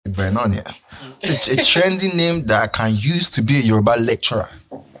going on here. It's a trendy name that I can use to be a Yoruba lecturer.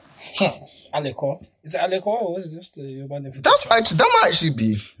 Aleko. Is it Aleko or is it just a Yoruba name for That teacher? might actually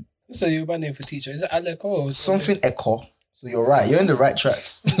be. What's a Yoruba name for teacher? Is it Aleko or something echo? So you're right. You're in the right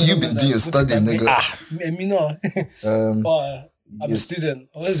tracks. You've been doing your studying, nigga. Me no. I'm a student.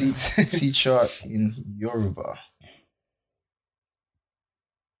 What is it? Teacher in Yoruba.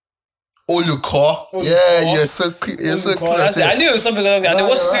 Oluko. Yeah, you're so close. I knew it was something along that. And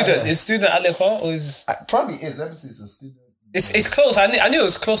what's student? Right. Is student Aleko or is... Probably is. Let me see. It's a student. It's close. I knew it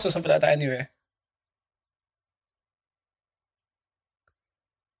was close to something like that anyway.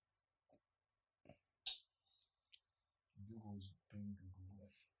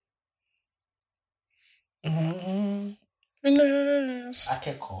 Nice.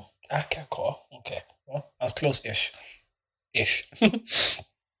 Akeko. Okay. Well, I was close-ish.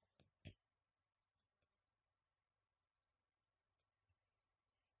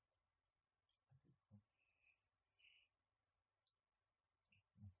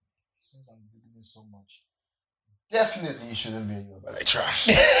 Since I'm doing so much, definitely you shouldn't be a Yoruba lecturer.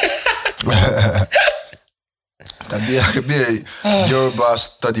 I could be a Yoruba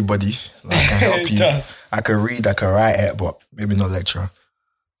study buddy. Like, I can help you. I can read, I can write it, but maybe not lecturer.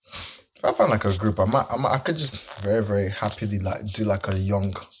 If I find like a group, I could just very, very happily like do like a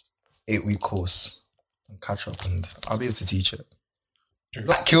young 8-week course and catch up, and I'll be able to teach it.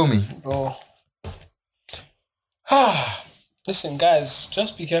 Like, kill me. Bro. Listen, guys,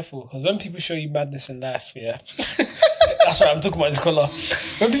 just be careful, because when people show you madness in life, yeah, that's what I'm talking about, this colour.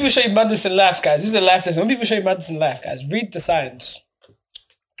 When people show you madness in life, guys, this is a life lesson. When people show you madness in life, guys, read the signs.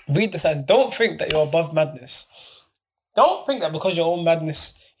 Read the signs. Don't think that you're above madness. Don't think that because you have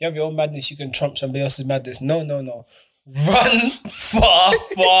your own madness, you can trump somebody else's madness. No. Run far,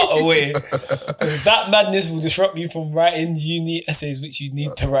 far away. Because that madness will disrupt you from writing uni essays which you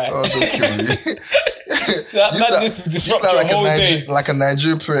need to write. Oh, don't kill me. That madness will disrupt your whole day. Like a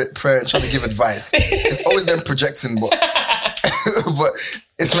Nigerian parent trying to give advice. It's always them projecting, but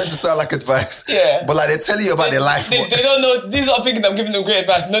it's meant to sound like advice. Yeah. But like they're telling you about their life. They don't know. These are thinking I'm giving them great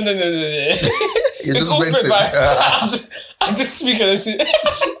advice. No. You're just venting. I'm just speaking this shit.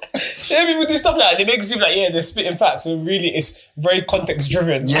 Yeah, people do stuff like that. They make it seem like, they're spitting facts, but really it's very context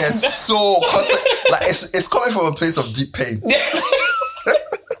driven. Yes, so context. Like it's coming from a place of deep pain.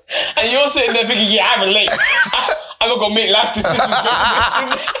 And you're sitting there thinking, I relate. I'm not gonna make life decisions.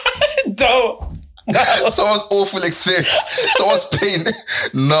 Don't. No. Someone's awful experience. Someone's pain.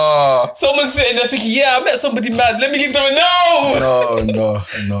 No. Someone's sitting there thinking, I met somebody mad. Let me leave them. No.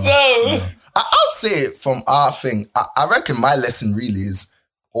 I'd say from our thing, I reckon my lesson really is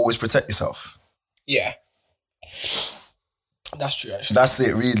always protect yourself. Yeah. That's true, actually. That's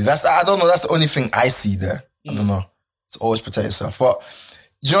it, really. I don't know. That's the only thing I see there. I don't know. It's always protect yourself. But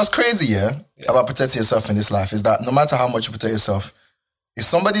you know what's crazy, about protecting yourself in this life is that no matter how much you protect yourself, if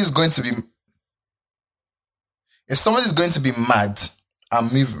somebody's going to be mad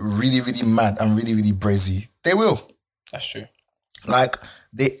and move really, really mad and really, really brazy, they will. That's true. Like,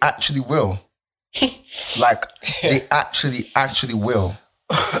 they actually will. Like, they actually will.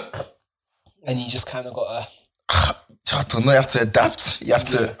 And you just kind of got to... I don't know, you have to adapt. You have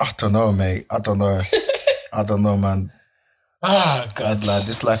to... I don't know, mate. I don't know, man. Ah, God. Like,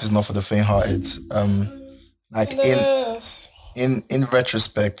 this life is not for the faint-hearted. In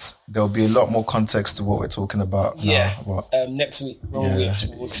retrospect, there'll be a lot more context to what we're talking about. Yeah. Next week, we'll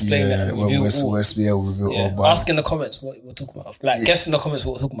explain that. We'll reveal all. But ask in the comments what we're talking about. Like, guess in the comments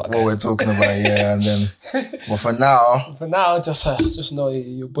what we're talking about. What we're talking about, and then. But for now, just know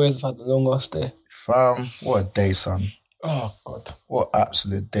your boys have had a long ass day. Fam, what a day, son. Oh God, what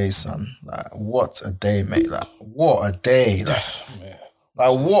absolute day, son. Like, what a day, mate. Like, what a day.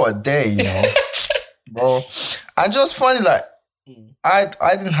 Like what a day, you know, bro. And just funny, like. I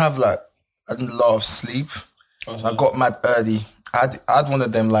didn't have like a lot of sleep. I got mad early. I had one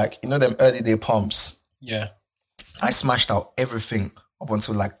of them, like, you know, them early day pumps. Yeah. I smashed out everything up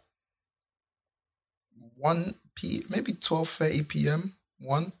until like 1 p.m, maybe 12:30 p.m.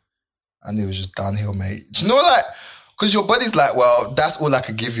 1, and it was just downhill, mate. Do you know, like, because your body's like, well, that's all I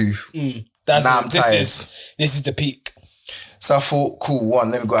could give you. I'm tired. This is the peak. So I thought, cool,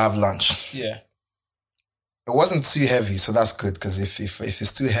 let me go have lunch. Yeah. It wasn't too heavy, so that's good, because if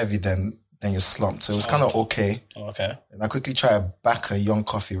it's too heavy, then you're slumped. So it was kind of okay. Okay. And I quickly tried to back a young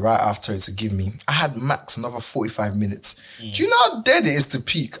coffee right after it to give me. I had max another 45 minutes. Do you know how dead it is to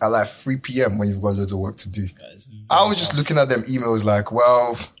peak at like 3 p.m. when you've got loads of work to do? I was just looking at them emails like,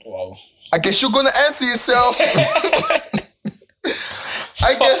 well, wow. I guess you're going to answer yourself.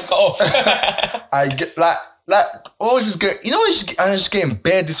 I guess. I get like, like, always just get, you know, I was just getting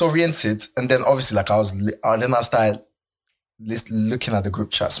bare disoriented, and then obviously, like, then I started looking at the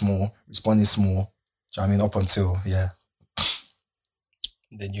group chats more, responding more. Do you know what I mean? Up until, yeah.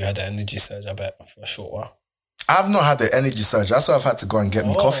 Then you had the energy surge, I bet, for a short while. I've not had the energy surge. That's why I've had to go and get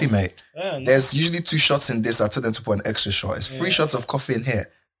me coffee, mate. Man. There's usually 2 shots in this. I told them to put an extra shot. It's 3 shots of coffee in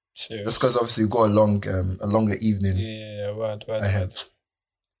here. Serious. Just because obviously we've got a longer evening. Yeah, word.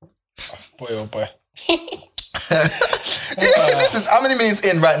 Boy, oh boy. This is how many minutes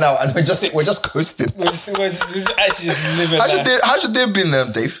in right now, and we're just coasting. We're just actually just living. How's your day been,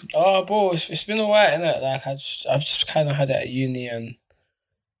 Dave? Oh, bro, it's been alright, innit? Like I've just kind of had it at uni, and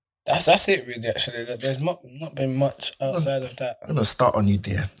that's it really. Actually, there's not been much outside of that. I'm gonna start on you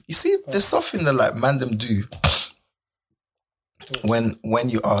there. You see, there's something that like Mandem do when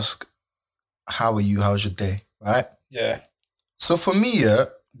you ask, "How are you? How's your day?" Right? Yeah. So for me,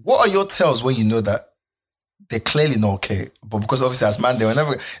 what are your tells when you know that they're clearly not okay? But because obviously as Mandem,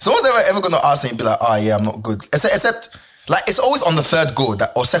 someone's ever gonna ask and you be like, "Oh yeah, I'm not good." Except like it's always on the third go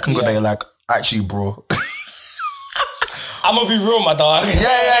or second go that you're like, "Actually, bro." I'm gonna be real, my dog.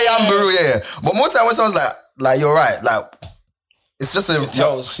 Yeah, I'm real, yeah. But more time when someone's like, you're right, like, it's just a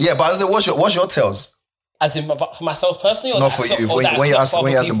tells. Yeah, but I was like, what's your tells? As in for myself personally, or not for you. When you ask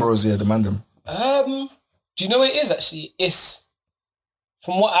the bros, yeah, the Mandem. Do you know what it is actually? It's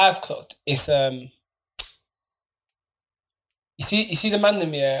from what I've clocked. It's you see the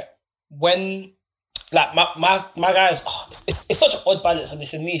Mandem, yeah. When like my guys, it's such an odd balance and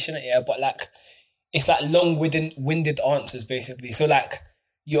it's a niche, isn't it? Yeah, but like. It's like long-winded answers, basically. So, like,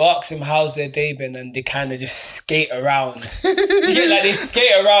 you ask them how's their day been, and they kind of just skate around. You get like they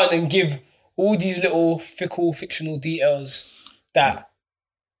skate around and give all these little fictional details that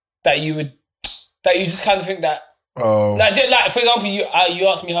you just kind of think that. Oh. Like for example, you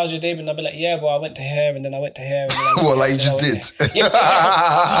ask me how's your day been, I'll be like, yeah, well, I went to here, and then I went to here. And then well, like you just did. Yeah.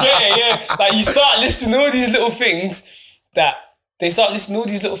 Like you start listening to all these little things that. They start listening to all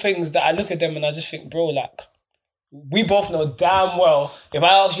these little things that I look at them and I just think, bro, like, we both know damn well, if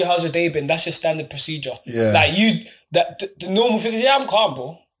I ask you how's your day been, that's just standard procedure. Yeah. Like, the normal thing is, yeah, I'm calm,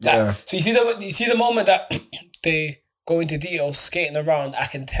 bro. Like, yeah. So you see the moment that they go into detail, skating around, I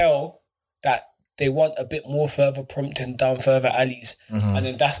can tell that they want a bit more further prompting down further alleys. Mm-hmm. And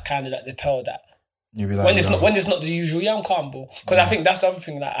then that's kind of like the tell that you'll be like, when it's not the usual, yeah, I'm calm, bro. Because I think that's the other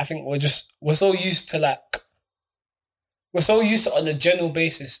thing that I think we're so used to like, we're so used to on a general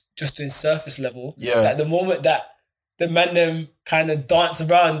basis, just doing surface level, that the moment that the Mandem kind of dance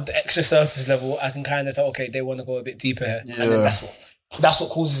around the extra surface level, I can kind of tell, okay, they want to go a bit deeper here. Yeah. And then that's what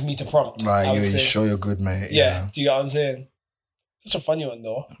causes me to prompt. Right, you sure you're good, mate. Yeah, do you get what I'm saying? Such a funny one,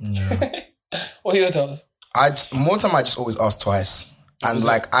 though. Yeah. What are your thoughts? More time I just always ask twice. And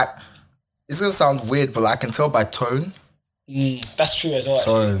like, it's going to sound weird, but like, I can tell by tone. That's true as well.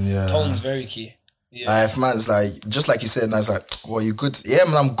 Tone, actually. yeah. Tone's very key. Yeah. Like if man's like, just like you said, and I was like, well, you good? Yeah,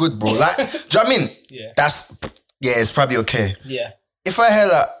 man, I'm good, bro. Like, do you know what I mean? Yeah. It's probably okay. Yeah. If I hear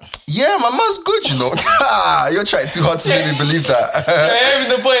that, yeah, my man's good, you know. You're trying too hard to make me believe that. Yeah,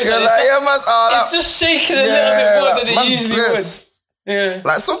 the point. You're like, yeah, man's it's just shaking a little bit more than it usually would. Yeah.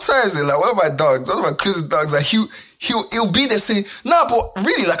 Like sometimes, like one of my cousin dogs, like he'll be there saying, nah, but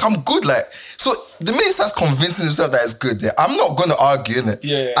really, like I'm good, like. So the minute he starts convincing himself that it's good, I'm not gonna argue, innit?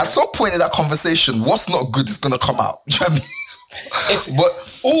 Yeah. At some point in that conversation, what's not good is gonna come out. Do you know what I mean? But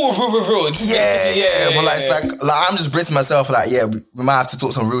like it's like I'm just bracing myself, like we might have to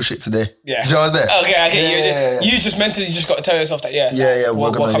talk some real shit today. Yeah. Do you know what's there? Okay, I get you. You just mentally just got to tell yourself that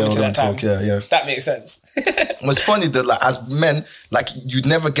we're gonna talk. Yeah. That makes sense. It's funny that like as men, like you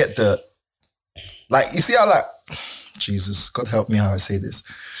never get the like you see how like Jesus, God help me how I say this.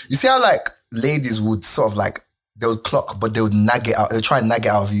 You see how like ladies would sort of like they would clock, but they would nag it out. They'll try and nag it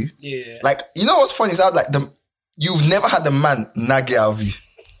out of you. Yeah. Like you know what's funny is how like you've never had the man nag it out of you.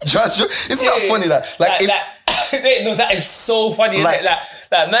 Isn't that funny? That is so funny. Like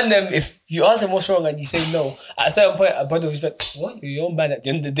man, if you ask them what's wrong and you say no, at a certain point, a brother was like, "What? You're your own man." At the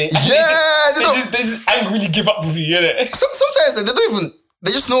end of the day, they just angrily give up with you. Innit? Sometimes they don't even.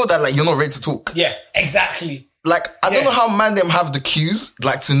 They just know that like you're not ready to talk. Yeah, exactly. Like I don't know how man them have the cues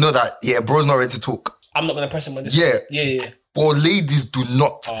like to know that bro's not ready to talk. I'm not gonna press him on this. Yeah. But ladies do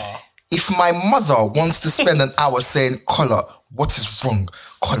not. If my mother wants to spend an hour saying, "Collar, what is wrong?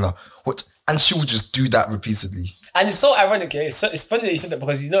 Collar, what?" and she will just do that repeatedly. And it's so ironic, yeah. It's funny that you said that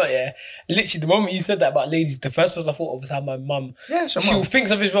because you know, yeah. Literally, the moment you said that about ladies, the first person I thought of was how my mum. Yeah, she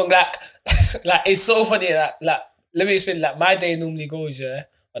thinks of it wrong. Like it's so funny. Like let me explain. Like my day normally goes, yeah.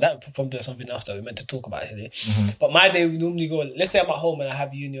 But that probably something else that we meant to talk about actually. But my day would normally go, let's say I'm at home and I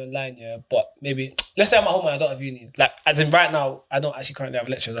have uni online, yeah, but maybe, let's say I'm at home and I don't have uni. Like, as in right now, I don't actually currently have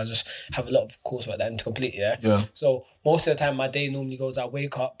lectures. I just have a lot of coursework that I need to complete, yeah? So most of the time, my day normally goes, I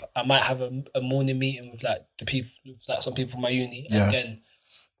wake up, I might have a morning meeting with like the people, with like some people from my uni, and then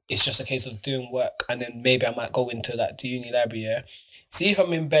it's just a case of doing work, and then maybe I might go into like the uni library, yeah? See if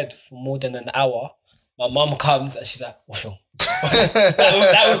I'm in bed for more than an hour, my mum comes and she's like, what's wrong?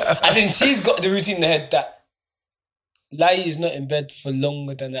 I think she's got the routine in the head that Lai is not in bed for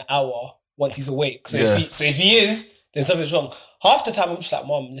longer than an hour once he's awake. So if he is, then something's wrong. Half the time I'm just like,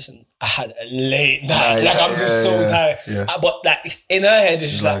 Mom, listen, I had a late night. I'm just so tired. But like in her head,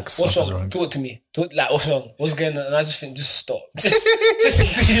 it's just like, what's wrong? Talk to me. Like, what's wrong? What's going on? And I just think, just stop. Just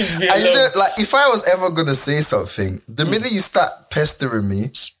leave me alone. And you know, like if I was ever gonna say something, the minute you start pestering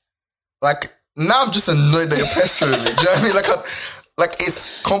me, like now I'm just annoyed that you're pestering me. Do you know what I mean? Like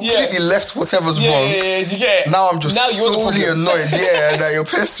it's completely left whatever's wrong. You get it. Now I'm just solely annoyed. that you're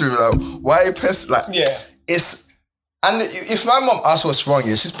pestering me. Like, why are you pestering? Like, it's. And if my mom asks what's wrong,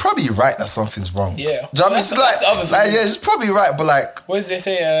 she's probably right that something's wrong. Yeah. Do you know what I mean? She's like, she's probably right, but like... What does they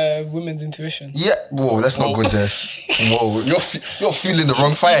say? Women's intuition. Yeah. Whoa, that's not good there. Whoa, you're feeling the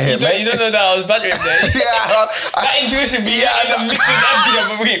wrong fire here, man. You don't know that I was battering there. That intuition be I'm missing every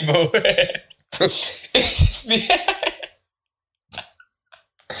other week, bro. It's just me.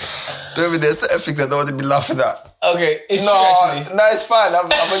 Don't be there's certain things I don't want to be laughing at. Okay, it's true actually. No, it's fine. I'm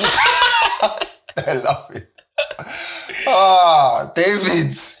laughing.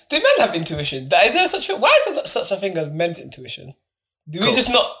 David. Do men have intuition? Is there such a why is there such a thing as men's intuition? Do we just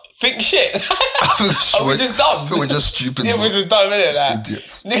not think shit? Are we just dumb? I think we're just stupid. We're just dumb, innit? Like,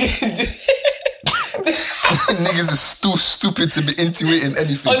 idiots. Niggas is too stupid to be intuiting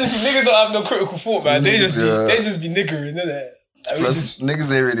anything. Honestly, niggas don't have no critical thought, man. They just be niggering, innit? Plus,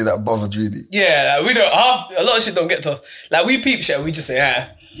 niggas ain't really that bothered, really. Yeah, like, we don't. A lot of shit don't get to us. Like, we peep shit, we just say,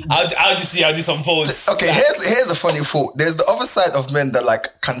 I'll just see how this unfolds. Okay, like, here's a funny thought. There's the other side of men that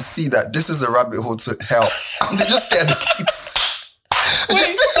like can see that this is a rabbit hole to hell, and they just stare at the gates. Wait,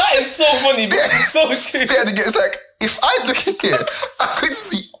 that is so funny. It's so true. Stare at the gates. Like, if I look in here, I'm going to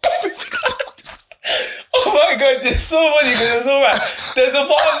see everything I do with this. Oh my gosh, it's so funny because it's all right. There's a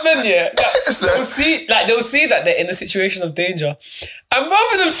part of men, they'll see that they're in a situation of danger, and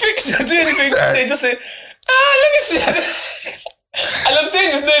rather than fix it or do anything, they just say, let me see. And I'm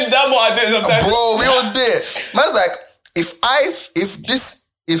saying this name damn what I do sometimes. Bro, we all do it. Man's like, if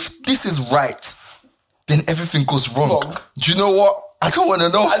this is right, then everything goes wrong. Do you know what? I don't want to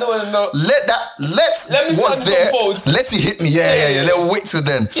know. Let me what's there. Let it hit me. Yeah. Let's wait till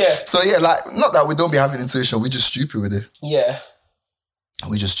then. Yeah. So like, not that we don't be having intuition. We're just stupid with it. Yeah.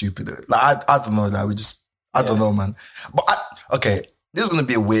 We're just stupid with it. Like, I don't know that. I don't know, man. But okay, this is gonna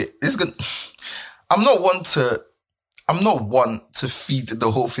be a weird. I'm not one to feed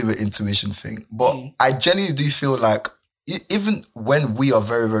the whole thing with intuition thing, but I genuinely do feel like even when we are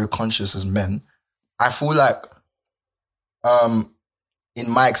very, very conscious as men, I feel like, in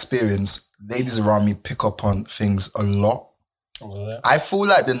my experience, ladies around me pick up on things a lot. I feel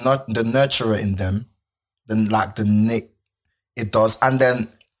like the nurturer in them, it does, and then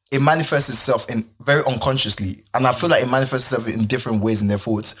it manifests itself in very unconsciously, and I feel like it manifests itself in different ways in their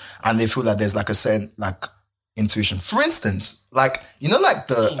thoughts, and they feel like there's like a certain like intuition. For instance, like like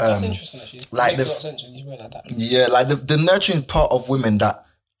the that's interesting actually. Like makes a lot of sense when you put it like that. Yeah, like the nurturing part of women that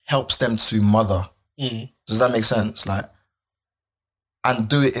helps them to mother. Does that make sense? Like, and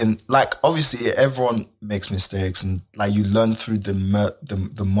do it in like, obviously everyone makes mistakes, and like you learn through the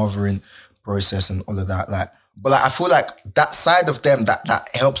mothering process and all of that. Like, but like I feel like that side of them that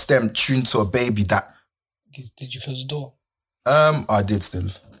helps them tune to a baby. That did you close the door? I did still.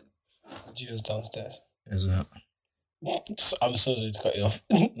 Gio's downstairs. Is it? I'm so sorry to cut you off.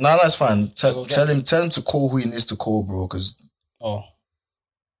 No, that's fine. Tell him to call who he needs to call, bro. Because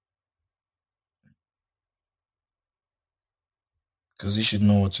he should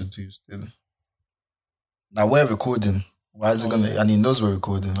know what to do still. Now we're recording. Why is it gonna? And he knows we're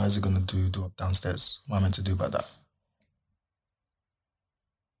recording. Why is it gonna do up downstairs? What am I meant to do about that?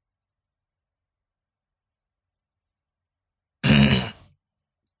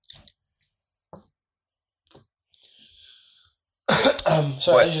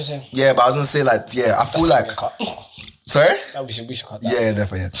 Sorry, what did you say? Yeah, but I was gonna say like, I feel like. Sorry? We should cut that. Yeah,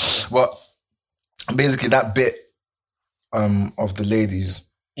 definitely. Yeah. But basically, that bit of the ladies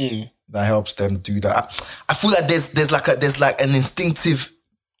that helps them do that. I feel like there's like an instinctive,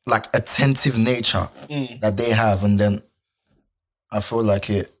 like attentive nature that they have, and then I feel like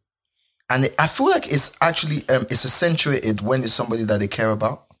it And I feel like it's actually it's accentuated when it's somebody that they care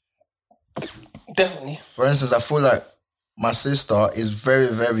about. Definitely. For instance, I feel like my sister is very,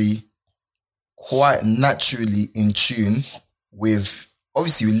 very quite naturally in tune with,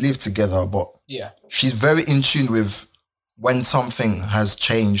 obviously we live together, but she's very in tune with when something has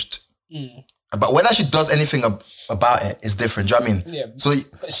changed. But whether she does anything about it is different. Do you know what I mean? Yeah. So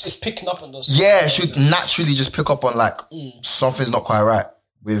but it's picking up on those. Yeah, she would naturally just pick up on like something's not quite right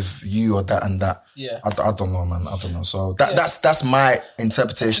with you or that and that. Yeah. I don't know, man. I don't know. So that's my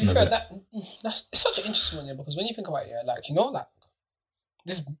interpretation of it. That's it's such an interesting one, yeah, because when you think about it, yeah, like, you know, like,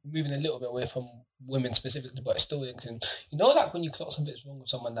 this is moving a little bit away from women specifically, but it's still interesting. You know, like, when you clock something's wrong with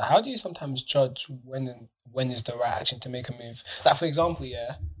someone, how do you sometimes judge when is the right action to make a move? Like, for example,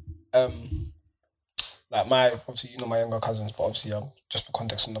 yeah, like obviously, you know, my younger cousins, but obviously, just for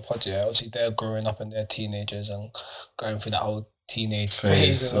context on the pod, yeah, obviously they're growing up and they're teenagers and going through that whole teenage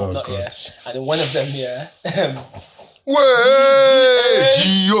phase and whatnot, yeah. And then one of them, yeah,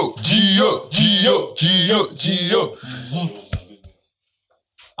 Gio.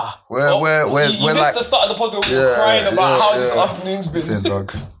 We're missed like the start of the pod where we were crying about how this afternoon's been. Listen,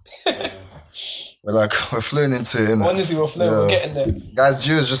 dog. We're flowing into it, innit? Honestly, we're flowing, we're getting there. Guys,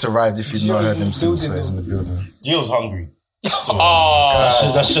 Gio's just arrived if you've not heard him soon, so he's in the building. Gio's hungry. So,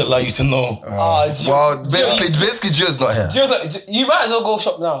 that should allow you to know. Well, basically, Gio's not here. Gio's like, you might as well go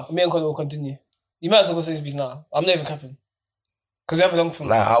shop now. Me and Connor will continue. You might as well go Sainsbury's now. I'm not even capping. Because we have a long film.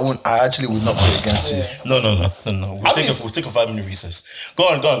 Like, I actually would not put it against you. No. We'll take a 5-minute recess. Go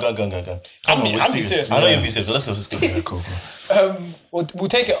on. Come on, we're serious. I know you'll be serious, but let's go. Cool. We'll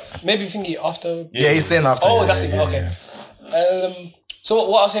take it, maybe thinking after. Yeah, he's saying after. Oh, that's it. Okay. So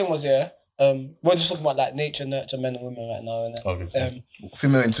what I was saying was, we're just talking about like nature, nurture, men and women right now, innit? Okay.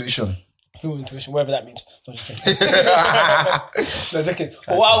 Female intuition, whatever that means. No, joking.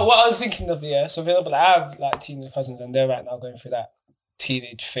 But what I was thinking of, so for example, I have like teenage cousins and they're right now going through that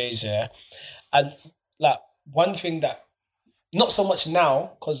teenage phase, and like one thing that, not so much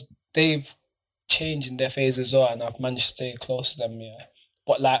now, because they've changed in their phase as well and I've managed to stay close to them,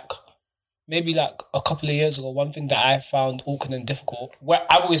 but like maybe like a couple of years ago, one thing that I found awkward and difficult, where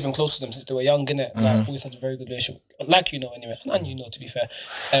I've always been close to them since they were young, innit? Like, always had a very good relationship, like, you know, anyway, and you know, to be fair.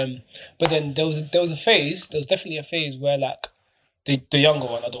 But then there was definitely a phase where like the younger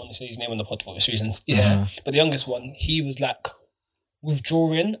one, I don't want to say his name on the pod for obvious reasons, but the youngest one, he was like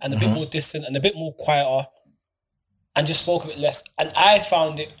withdrawing and a bit more distant and a bit more quieter and just spoke a bit less. And I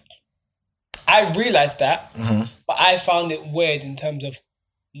realised that, but I found it weird in terms of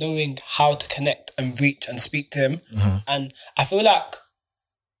knowing how to connect and reach and speak to him. And I feel like,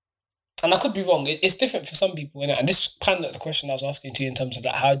 and I could be wrong, it's different for some people, innit? And this is kind of like the question I was asking to you in terms of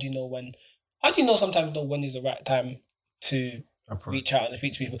like, how do you sometimes know when is the right time to reach out and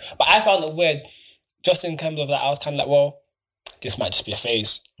speak to people? But I found it weird, just in terms of that, I was kind of like, well, this might just be a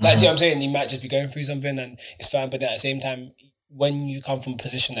phase. Like, do you know what I'm saying? You might just be going through something and it's fine, but then at the same time, when you come from a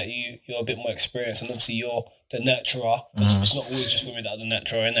position that you're a bit more experienced and obviously you're the nurturer, because it's not always just women that are the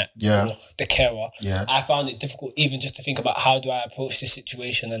nurturer, innit? Yeah. Or the carer. Yeah. I found it difficult even just to think about how do I approach this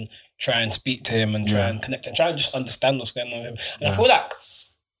situation and try and speak to him and try and connect and try and just understand what's going on with him. And I feel like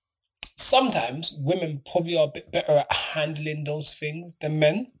sometimes women probably are a bit better at handling those things than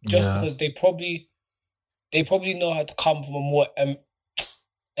men, just because they probably know how to come from a more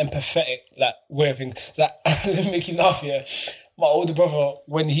empathetic like way of things. Like, let me make you laugh here. My older brother,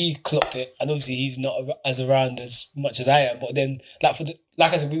 when he clocked it, and obviously he's not as around as much as I am, but then like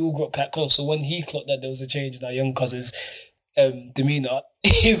I said, we all grew up quite close. So when he clocked that there was a change in our young cousin's demeanour,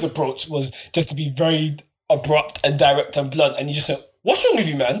 his approach was just to be very abrupt and direct and blunt. And he just said, "What's wrong with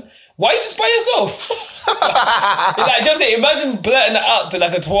you, man? Why are you just by yourself?" Like, you know what I'm saying? Imagine blurting that out to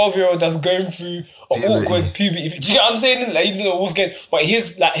like a 12-year-old that's going through an awkward puberty. Do you get what I'm saying? Like, you don't know what's going. But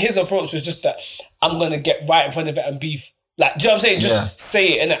his approach was just that I'm gonna get right in front of it and beef. Like, do you know what I'm saying? Just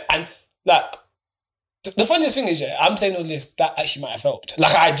say it, and like the funniest thing is, I'm saying all this that actually might have helped.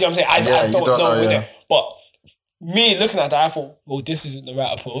 Like, do you know what I'm saying? I don't know with it, but me looking at that, I thought, well, this isn't the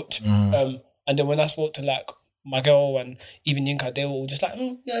right approach. And then when I spoke to like my girl and even Yinka, they were all just like,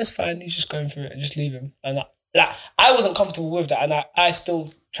 yeah, it's fine. He's just going through it. Just leave him. And I wasn't comfortable with that, and I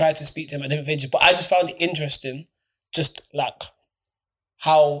still tried to speak to him at different pages, but I just found it interesting, just like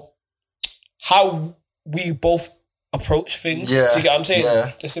how we both approach things. Yeah, do you get what I'm saying?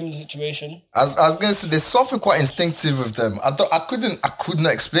 Yeah. The similar situation. I was going to say, there's something quite instinctive with them. I could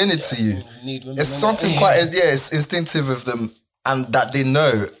not explain it to you. It's something it's instinctive with them, and that they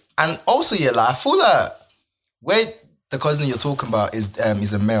know. And also, like, I feel like where the cousin you're talking about is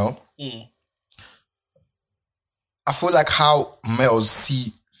a male. I feel like how males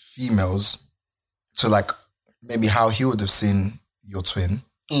see females to like maybe how he would have seen your twin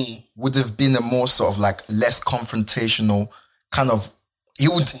would have been a more sort of like less confrontational kind of. He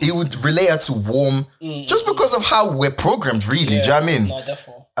would relate her to warm just because of how we're programmed. Really, do you know what I mean? No,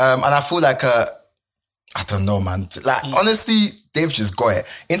 definitely. And I feel like I don't know, man. Like honestly, they've just got it.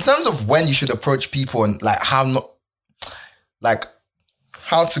 In terms of when you should approach people and like how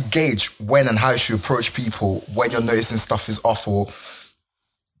to gauge when and how you should approach people when you're noticing stuff is off, or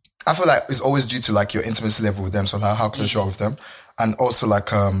I feel like it's always due to like your intimacy level with them, so like how close you are with them, and also like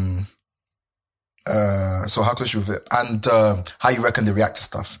so how close you with it, and how you reckon they react to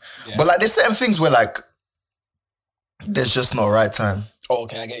stuff. Yeah. But like there's certain things where like there's just not a right time. Oh,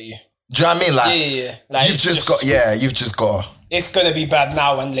 okay, I get you. Do you know what I mean? Like, yeah. Like you've just got. It's gonna be bad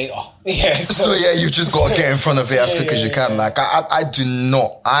now and later. Yeah. So yeah, you've just got to get in front of it as quick as you can. Like I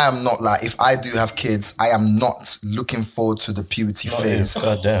am not like, if I do have kids, I am not looking forward to the puberty phase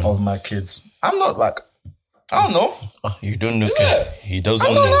of my kids. I'm not like, I don't know. Oh, you don't know. He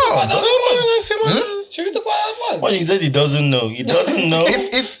doesn't know. Should we talk about that one? Well, he said he doesn't know. He doesn't know.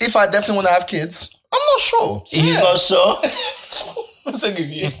 If I definitely want to have kids, I'm not sure. He's not sure. What's that give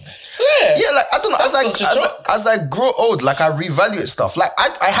you? Swear. Yeah, like I don't know. As I grow old, like I reevaluate stuff. Like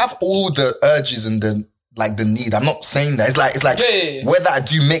I have all the urges and the need. I'm not saying that. It's like whether I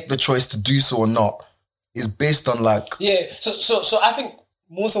do make the choice to do so or not is based on like. Yeah. So I think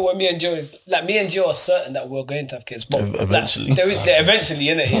more so what me and Joe is like, me and Joe are certain that we're going to have kids, but eventually, like, there eventually,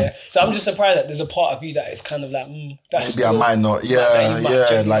 innit? Yeah. So I'm just surprised that there's a part of you that is kind of like, that's maybe I might not. Yeah,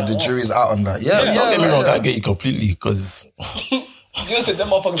 like the jury's out on that. Yeah, don't get me wrong. I get you completely because. You said that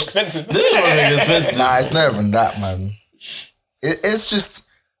motherfucker's expensive. Nah, it's not even that, man. It's just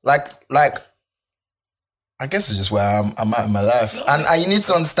like I guess it's just where I'm at in my life, and you need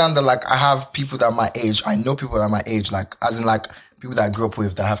to understand that like I have people that are my age. I know people that are my age, like as in like people that I grew up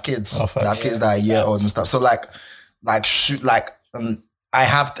with that have kids, that have kids that are a year old and stuff. So I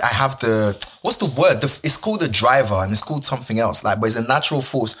have the, what's the word? It's called a driver and it's called something else. Like, but it's a natural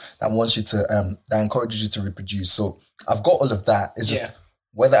force that wants you to that encourages you to reproduce. So I've got all of that. It's just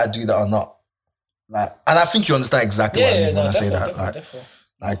whether I do that or not. Like, and I think you understand exactly what I mean when I say that.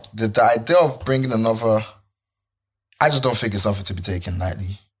 Like the idea of bringing another, I just don't think it's something to be taken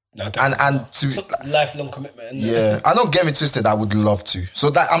lightly. No, and to it's a lifelong commitment. I don't get me twisted. I would love to. So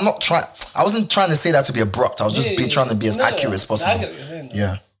that I wasn't trying to say that to be abrupt. I was just trying to be as accurate as possible. I get what you're saying,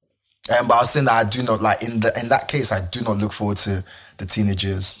 yeah. But I was saying that I do not like in that case. I do not look forward to the teenage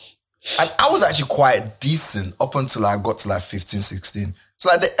years. And I was actually quite decent up until I got to like 15, 16. So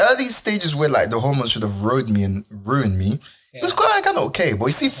like the early stages where like the hormones should have ruined me, it was quite kind of okay. But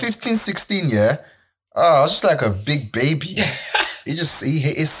you see 15, 16, I was just like a big baby. It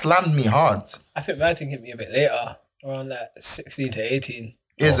slammed me hard. I think my thing hit me a bit later, around like 16 to 18.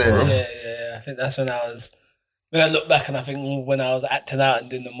 Is it? Yeah. I think that's when I look back and I think when I was acting out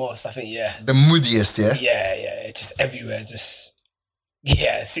and doing the most, I think, the moodiest, yeah? Yeah, just everywhere,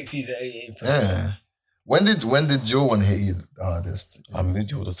 16 to 18. Yeah. When did your one hit you the hardest? I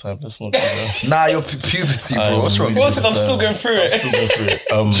moody all the time. That's not true. Nah, your puberty, bro. What's wrong? I'm still going through it.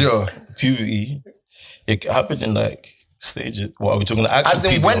 Joe. Puberty, it happened in like stages. What are we talking about? Actual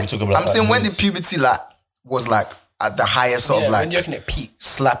puberty, I'm saying when the puberty like was like at the highest sort of like when you're looking at peak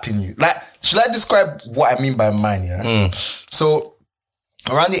slapping you. Like, should I describe what I mean by mine? Yeah. So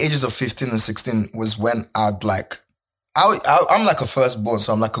around the ages of 15 and 16 was when I'm like a firstborn,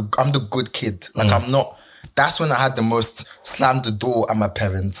 so I'm the good kid. Like I'm not. That's when I had the most slam the door at my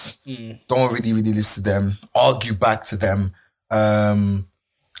parents. Don't really listen to them. Argue back to them.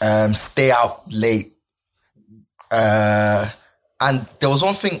 Stay out late. And there was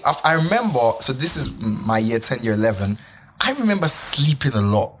one thing I remember. So this is my year 10, year 11. I remember sleeping a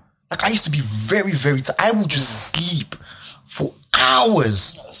lot. Like I used to be very, very tired. I would just sleep for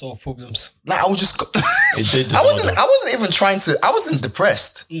hours. So problems. Like I would just. I wasn't even trying to. I wasn't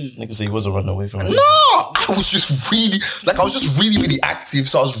depressed. Nigga say he wasn't running away from it. No, I was just really active.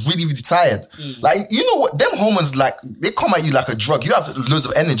 So I was really, really tired. Like, you know what? Them hormones, like they come at you like a drug. You have loads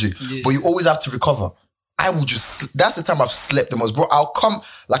of energy, but you always have to recover. I will just. That's the time I've slept the most, bro. I'll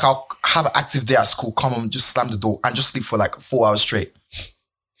have an active day at school. Come and just slam the door and just sleep for like 4 hours straight.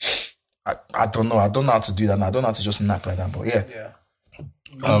 I don't know. I don't know how to do that. I don't know how to just nap like that. But yeah.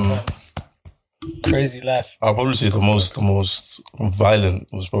 Crazy life. I'll probably say the most violent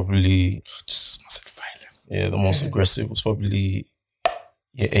was probably just violent. Yeah, the most aggressive was probably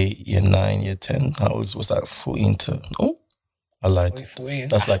year 8, year 9, year 10. That was that 14 to I lied. 14.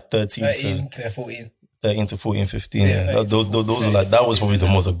 That's like 13 to 14. 13 to 14, 15. Yeah. Those are like, that was probably the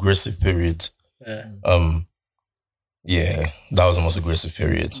most aggressive period. Yeah. Yeah, that was the most aggressive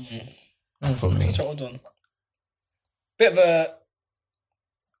period for me. Such an odd one. Bit of a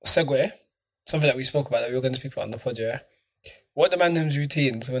segue, something that we spoke about that we were going to speak about on the pod, yeah? What are the Mandem's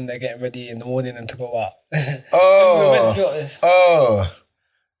routines when they're getting ready in the morning and to go out? We were meant to build this.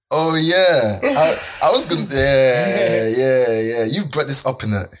 Oh yeah. I was gonna yeah. You brought this up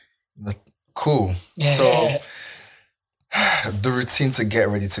in a cool. Yeah. So the routine to get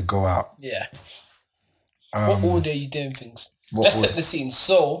ready to go out. Yeah. What order are you doing things? Let's set the scene.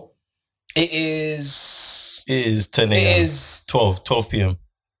 So it is 10 a.m. It is 12 p.m.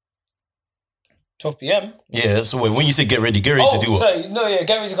 12 p.m. Yeah, so wait, when you say get ready to do what? Sorry, no, yeah,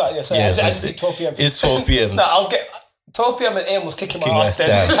 get ready to go out. Yeah, sorry, I just did 12 p.m. It's 12 p.m. No, I was getting 12 p.m. and AM was kicking my ass then.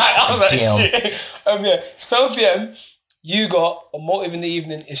 I was like, shit. Yeah, 12 p.m. You got a motive in the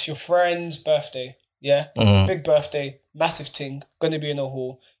evening. It's your friend's birthday. Yeah, big birthday, massive thing. Gonna be in a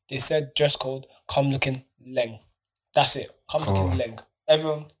hall. They said dress code. Come looking leng. That's it. Come looking leng.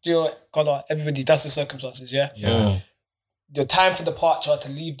 Everyone, everybody. That's the circumstances. Yeah. Your time for departure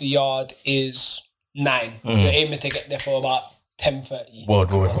to leave the yard is 9. You're aiming to get there for about 10:30.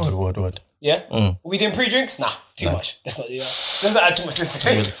 Word. Yeah? We doing pre-drinks? Nah, too much. Let's not do that. Let's not add too much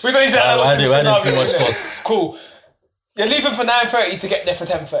listen. We don't need to add too much sauce. Cool. You're leaving for 9:30 to get there for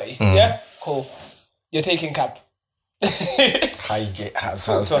 10:30. Yeah? Cool. You're taking cab. How you get how's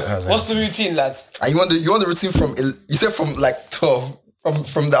What's the routine, lads? And you want the routine from you said from like 12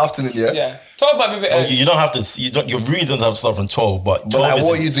 from the afternoon, yeah? Yeah. 12 might be a bit early. You don't have to you really don't have to start from 12, but 12 like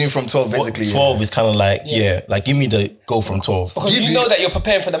what are you doing from 12 basically? 12 is kind of like like give me the go from 12. Because you know that you're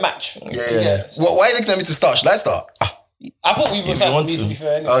preparing for the match. Yeah. Why are you looking at me to start? Should I start? I thought we were starting to be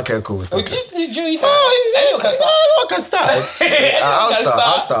fair anyway. Okay, cool. We'll start. You can start. I can start.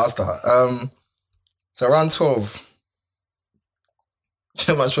 I'll start. So around 12.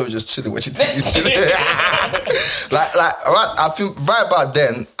 You might probably just chilling watching TV. like around, I think right about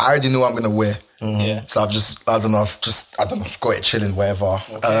then I already know what I'm gonna wear. Yeah. So I don't know, got it chilling, whatever.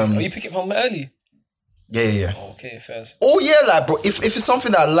 You pick it from early? Yeah. Okay, first. Oh yeah, like bro, if it's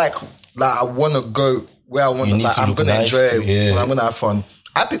something that I like I wanna go where I wanna, like I'm gonna enjoy it, I'm gonna have fun.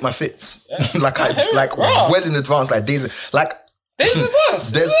 I pick my fits. Well in advance, like days like Days in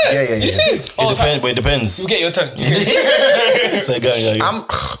advance? It depends. You get your turn. So go.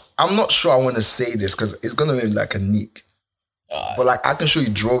 I'm not sure I want to say this because it's gonna be like a nick. But like I can show you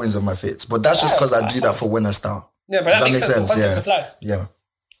drawings of my fits, but that's just because I do that for when I start. Yeah, but that makes sense. Yeah.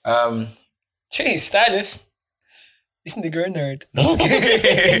 Jeez, stylish. Isn't the girl nerd?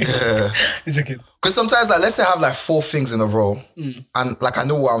 It's okay. Because sometimes, like, let's say I have like 4 things in a row, and like I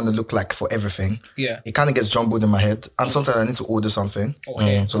know what I'm gonna look like for everything. Yeah. It kind of gets jumbled in my head, and sometimes I need to order something.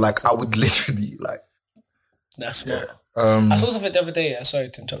 Okay. So like I would literally like. That's smart. I saw something the other day. Sorry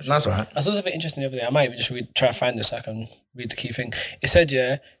to interrupt you. That's all right. I saw something interesting the other day. I might even just try to find this so I can read the key thing. It said,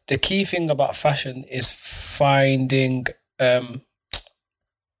 the key thing about fashion is finding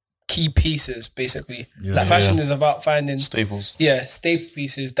key pieces, basically. Fashion is about finding staples. Yeah, staple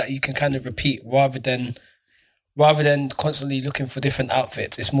pieces that you can kind of repeat rather than constantly looking for different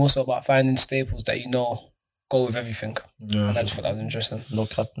outfits. It's more so about finding staples that go with everything. Yeah. And I just thought that was interesting. No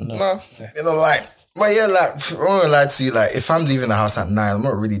cap. No. Like, but yeah, like, I'm not gonna lie to you, like, if I'm leaving the house at 9, I'm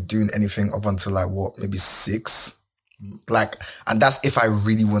not really doing anything up until like, maybe 6? Like, and that's if I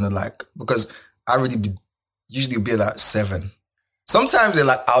really want to, like, because I usually be like 7. Sometimes they're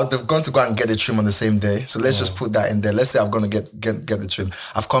like, I would have gone to go and get the trim on the same day. So let's just put that in there. Let's say I'm going to get the trim.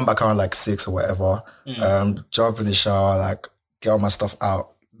 I've come back around like 6 or whatever. Jump in the shower, like get all my stuff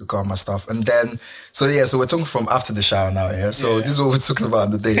out, look at all my stuff. And then, so we're talking from after the shower now, yeah? So this is what we're talking about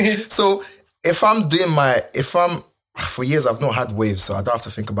on the day. So for years I've not had waves, so I don't have to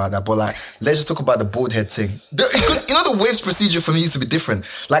think about that. But like, let's just talk about the bald head thing. Because the waves procedure for me used to be different.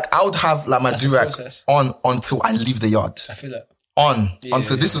 Like I would have like my do-rag on until I leave the yard. I feel that.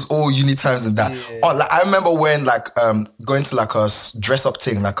 Until this was all uni times and that. Like I remember when like going to like a dress up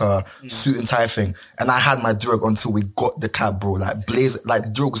thing, like a suit and tie thing, and I had my durag until we got the cab, bro. Like blaze, like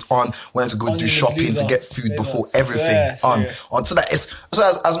durag was on, went to go do shopping to get food before everything until that is so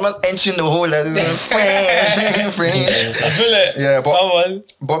as much entering the whole like French. I feel it. Yeah,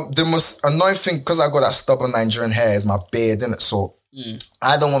 but the most annoying thing because I got that stubborn Nigerian hair is my beard, innit? So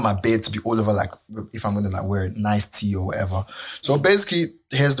I don't want my beard to be all over, like, if I'm going to, like, wear a nice tee or whatever. So basically,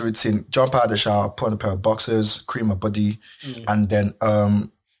 here's the routine. Jump out of the shower, put on a pair of boxers, cream my body, and then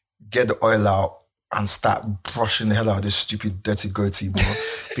get the oil out and start brushing the hell out of this stupid, dirty goatee, bro.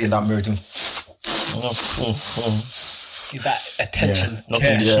 Being that mirror doing... that attention.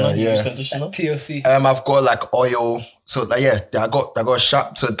 Conditioner. TLC. I've got, like, oil. So, like, I got a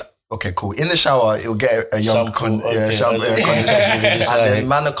sharp... So, okay, cool. In the shower, it'll get a young Shampoo, shampoo conditioner. And Right. then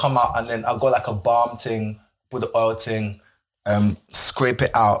man will come out and then I'll go like a balm thing, put the oil thing, scrape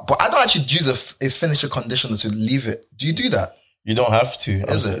it out. But I don't actually use a finisher conditioner to leave it. Do you do that? You don't have to.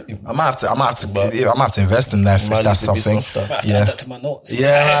 Is it? I might have to invest in that if that's something. I have to add that to my notes.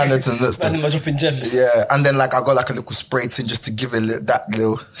 Yeah, that's a nuts. Man, am I dropping gems? Yeah, and then like I got like a little spray tin just to give it that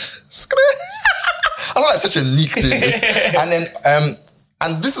little. I thought it's such a neat thing. And then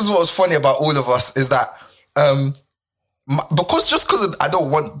and this is what was funny about all of us is that because I don't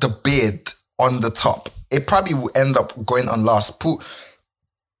want the beard on the top, it probably will end up going on last. Put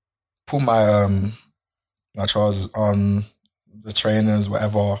my trousers on, the trainers,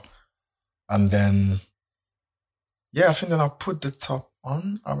 whatever, and then I think then I'll put the top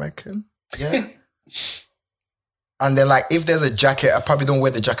on, I reckon. Yeah. And then like if there's a jacket, I probably don't wear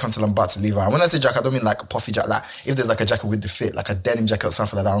the jacket until I'm about to leave out. And when I say jacket, I don't mean like a puffy jacket. Like if there's like a jacket with the fit, like a denim jacket or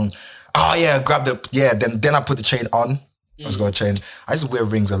something like that, grab then I put the chain on. I was going to chain. I used to wear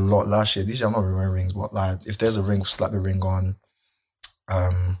rings a lot last year. This year I'm not really wearing rings, but like if there's a ring, slap the ring on.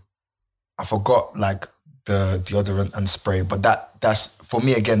 I forgot like the deodorant and spray, but that's for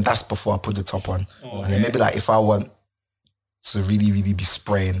me again, that's before I put the top on. Okay. And then maybe like if I want to really, really be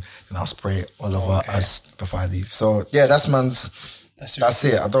spraying, then I'll spray all over as before I leave. So yeah, that's it.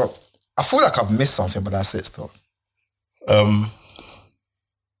 I feel like I've missed something, but that's it still.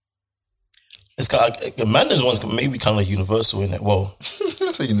 It's kind of, Mandem's one's maybe kind of universal in it. Well,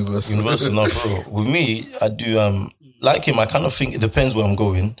 it's a universal. Universal, not for real. With me, I do like him. I kind of think it depends where I'm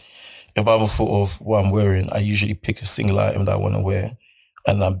going. If I have a thought of what I'm wearing, I usually pick a single item that I want to wear,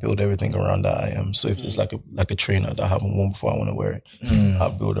 and I build everything around that item. So if it's like a trainer that I haven't worn before, I want to wear it.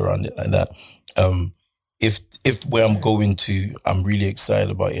 I'll build around it like that. If where I'm going to, I'm really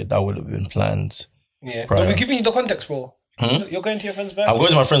excited about it, that would have been planned. Yeah, but we're giving you the context, bro. You're going to your friend's birthday. I'm going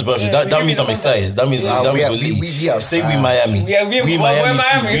to my friend's birthday. Yeah, that means I'm excited. That means we are. Say we Miami. We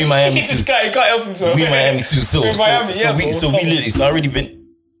Miami. We Miami too. This guy can't help himself. We Miami too. So Miami, we literally. So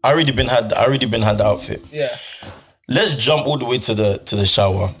I already been had the outfit. Yeah. Let's jump all the way to the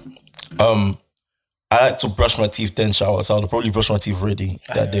shower. I like to brush my teeth then shower, so I'll probably brush my teeth already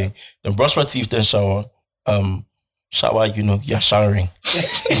that day. Then brush my teeth then shower. Shower, you're showering.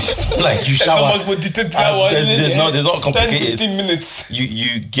 Like you shower. There's not complicated. 10-15 minutes.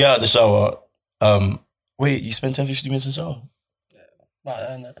 You get out of the shower. Wait, you spend 10-15 minutes in the shower?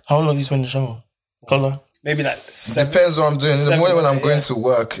 Yeah. How long do you spend in the shower? Color? Maybe like depends what I'm doing. In the morning when I'm going to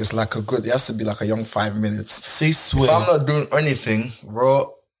work, it's like it has to be like a young 5 minutes. Say swear. If I'm not doing anything,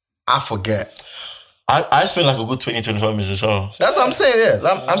 bro, I forget. I spend like a good 20-25 minutes in the shower. That's what I'm saying,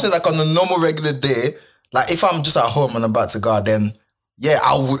 yeah. I'm saying like on a normal regular day, like if I'm just at home and I'm about to go out, then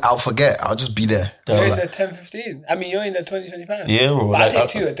I'll forget. I'll just be there. You're in the 10-15. I mean, you're in the 20-25. Yeah, bro. But I take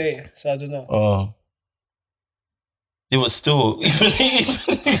 2 a day, so I don't know. It was still you're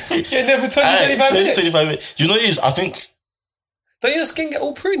there for 20-25 minutes. 25 minutes. You know what it is? I think. Don't your skin get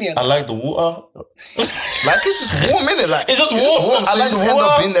all pruny? I like the water. Like it's just warm, innit? Like it's just warm. So I like the water. End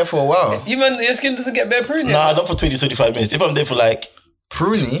up being there for a while. Your skin doesn't get bare pruny. Nah, not for 20-25 minutes. If I'm there for like.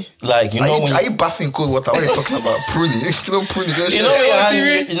 Pruny? Like, are you bathing in cold water? What are you talking about? Pruny? You know pruny, don't you?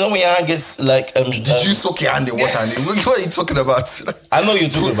 Know when your hand gets like... Did you soak your hand in water? What are you talking about? I know what you're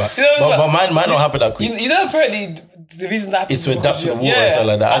talking about. But mine don't happen that quick. You know apparently the reason that happens is to adapt to the water or something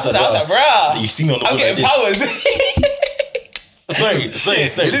like that. I was like, bruh. You see me on the water like this. I'm getting powers. Sorry.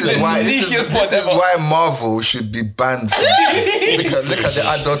 This is why Marvel should be banned. Look at the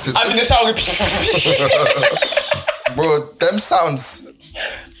adults. I'm in the shower. Bro, them sounds...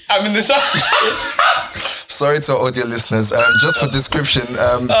 I'm in the shower. Sorry to our audio listeners. Just for description,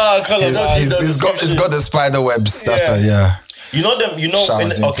 he's got the spider webs. That's why, yeah. You know them.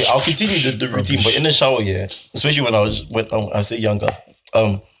 Okay, I'll continue the routine, but in the shower, especially when I say younger,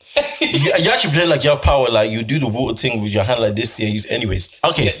 you actually pretend like you have power. Like you do the water thing with your hand like this. Anyways,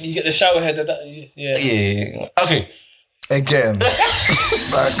 okay. You get the shower head. Yeah. Okay. Again,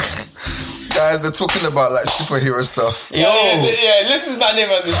 like. Guys, they're talking about like superhero stuff. This is my name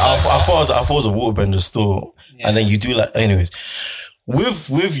on this. I thought it was a waterbender store, and then you do like, anyways. With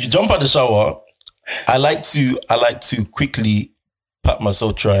you jump out the shower, I like to quickly pat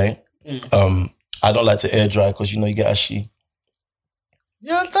myself dry. I don't like to air dry because you get ashy.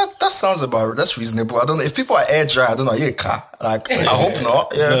 Yeah, that sounds that's reasonable. I don't know if people are air dry. I don't know. Like I hope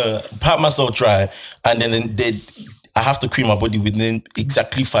not. Yeah, pat myself dry, and then I have to cream my body within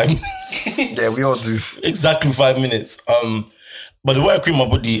exactly 5 minutes. Yeah, we all do. Exactly 5 minutes. But the way I cream my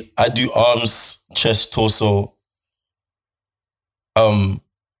body, I do arms, chest, torso. Arms,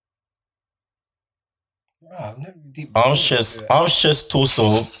 chest,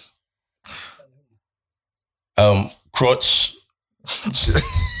 torso, Crotch.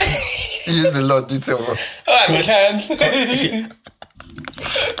 Use a lot of detail, bro.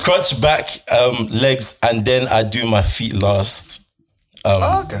 Crotch, back, legs, and then I do my feet last.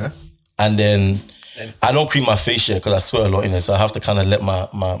 Okay. And then I don't cream my face yet because I sweat a lot in it, so I have to kind of let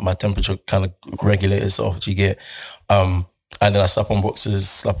my temperature kind of regulate itself. Do you get? And then I slap on boxers,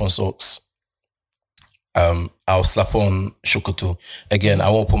 slap on socks. I'll slap on shokoto. Again, I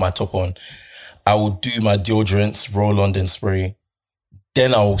won't put my top on. I will do my deodorants, roll on, then spray.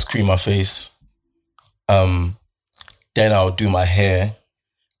 Then I'll cream my face. Then I'll do my hair.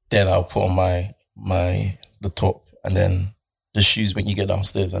 Then I'll put on the top, and then the shoes when you get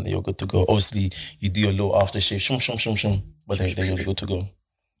downstairs, and then you're good to go. Obviously, you do a little aftershave, shum, but then you're good to go.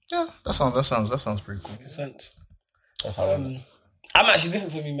 Yeah, that sounds pretty cool. Makes sense. That's how I'm actually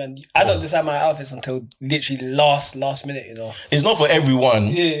different from you, man. I don't decide my outfits until literally last minute, you know. It's not for everyone.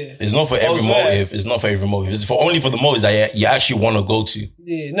 Yeah. It's not for every motive. It's not for every motive. It's only for the motives that you actually want to go to.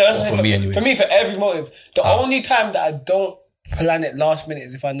 Yeah. No, that's for me anyways. For me, for every motive. The only time that I don't plan it last minute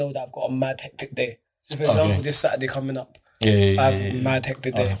is if I know that I've got a mad hectic day. So for example, this Saturday coming up. I have a mad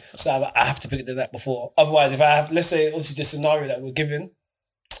hectic day. So I have to pick it the night before. Otherwise, if I have, let's say, obviously the scenario that we're given,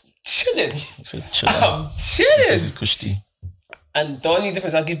 chilling. I'm chilling. And the only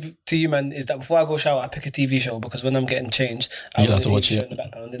difference I'll give to you, man, is that before I go shower, I pick a TV show because when I'm getting changed, I have to watch it in the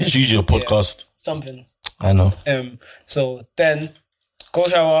background. It's usually a podcast. Something. I know. So then, go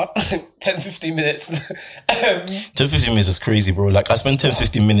shower, 10-15 minutes. 10-15 minutes is crazy, bro. Like, I spend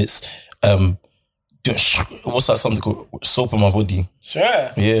 10-15 minutes doing, what's that something called? Soap on my body.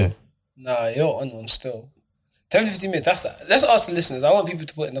 Sure. Yeah. Nah, you're on one still. 10-15 minutes, that's that. Let's ask the listeners. I want people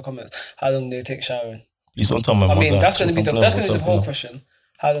to put in the comments how long they take showering. Please don't tell my mother. I mean, that's going to be the whole question.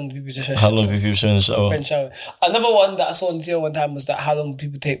 How long do people just How long do people in the shower? Another one that I saw on the one time was that how long do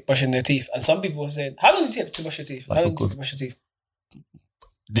people take brushing their teeth? And some people were saying, how long do you take to brush your teeth? How long do you brush your teeth?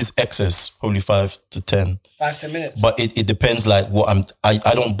 This excess, probably 5 to 10. 5-10 minutes. But it depends, like,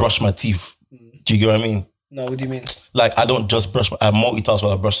 I don't brush my teeth. Do you get what I mean? No, what do you mean? Like, I don't just brush, I multitask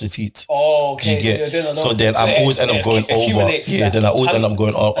while I brush the teeth. Oh, okay. Do you get? So then I always end up going over. Yeah, then I always end up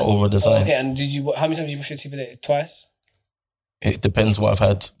going over the side. Okay, and how many times do you brush your teeth a day? Twice? It depends what I've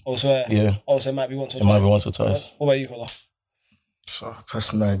had. Oh, so yeah. Oh, so it might be once or twice. It might be once or twice. What about you, Kola? So,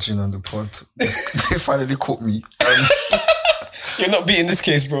 person hygiene on the pod. They finally caught me. You're not beating this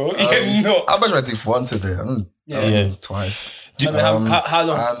case, bro. You're not. I brush my teeth once a day. I don't twice. How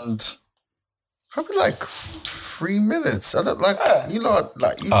long? And probably like 3 minutes. I don't like, you know,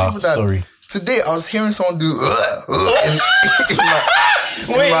 like you people that. Sorry. Today I was hearing someone do in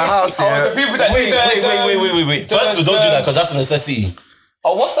my house. The people that wait. First, don't do that because that's a necessity.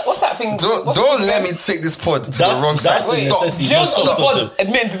 Oh, what's that thing? Don't let me take this pod to the wrong side. Stop.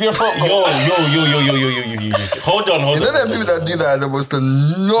 Admitting to be a front. Yo. Hold on. You know them people that do that are the most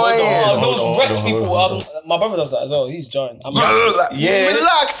annoying. Those Rex people. My brother does that as well. He's jarring.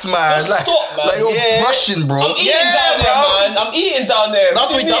 Relax, man. Stop, man. Like you're brushing, bro. I'm eating down there, man. I'm eating down there. That's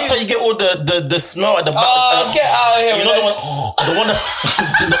how you get all the smell at the back. Get out of here. You know the one that.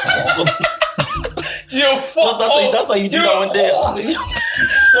 Yo, fuck. That's how you do that one day.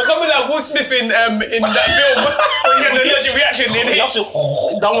 You're coming like Will Smith in that film when you had the allergic reaction.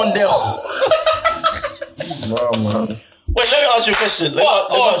 That one there. No, man. Wait, let me ask you a question. Let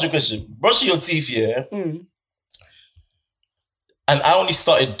me ask you a question. Brushing your teeth, yeah? And I only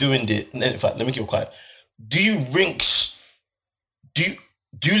started doing it. In fact, let me keep quiet. Do you rinse? Do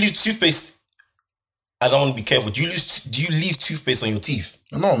you leave toothpaste? I don't want to be careful. Do you leave toothpaste on your teeth?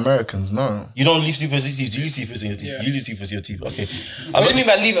 No, Americans, no. You don't leave toothpaste on your teeth. Do you leave toothpaste on your teeth? Yeah. You leave toothpaste on your teeth. Okay. What do you mean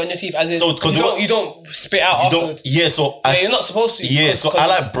by leave it on your teeth? As in, you don't spit out afterwards. Yeah, so you're not supposed to. Yeah, so I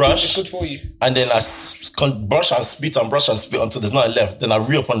like brush. It's good for you. And then I brush and spit until there's nothing left. Then I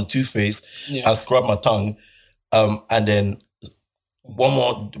re-up on the toothpaste and scrub my tongue. And then one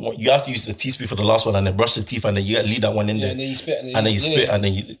more, you have to use the teaspoon for the last one and then brush the teeth and then you leave that one in there. And then you spit. And then you spit and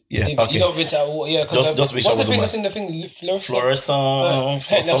then you, okay. You don't rinse out water, yeah. Just make sure what's the thing that's in the thing? Fluorescent or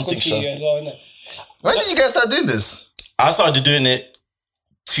something. When did you guys start doing this? I started doing it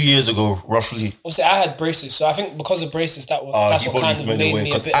 2 years ago, roughly. Obviously, I had braces, so I think because of braces, that's what kind of made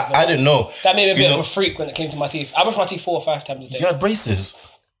me a bit of I didn't know. That made me a bit of a freak when it came to my teeth. I brush my teeth 4 or 5 times a day. You had braces?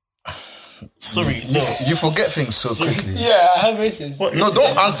 Sorry, no. You forget things so quickly. Yeah, I had braces. No,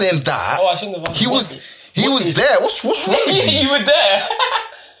 don't answer him that. Oh, I shouldn't have answered. He was there. What's wrong with you? You were there.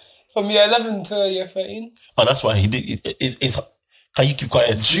 From year 11 to year 13. Oh, that's why he did. It's can you keep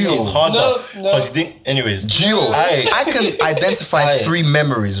quiet? Gio. It's harder. No. Because you think, anyways. Gio, I can identify 3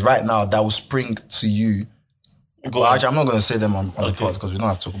 memories right now that will spring to you Actually, I'm not going to say them on the pod because we don't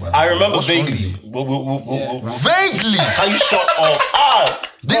have to talk about it. I remember What's vaguely. Vaguely! Can you shut up?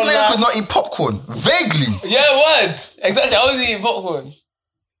 This nigga could not eat popcorn. Vaguely. Yeah, what? Exactly. I wasn't eating popcorn.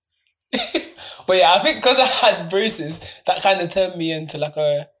 But yeah, I think because I had braces, that kind of turned me into like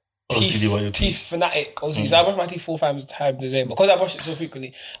a teeth fanatic. Obviously, so I brush my teeth 4 times a day. But because I brush it so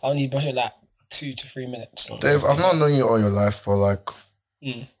frequently, I only brush it like 2 to 3 minutes. Dave, I've not known you all your life, but like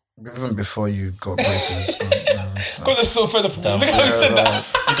even before you got braces. God, that's so fed up. Look how you said that.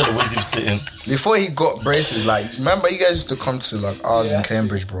 Look at the ways he's sitting. Before he got braces, like remember you guys used to come to like ours in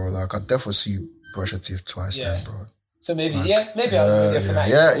Cambridge, bro. Like I definitely see you brush your teeth twice then, bro. So maybe, maybe I was really a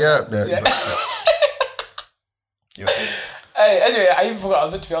fanatic. Yeah. Hey, anyway, I even forgot I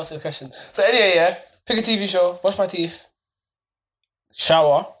was meant to be answering the question. So anyway, pick a TV show, brush my teeth,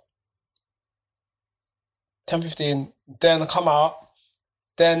 shower, 10:15, then I come out,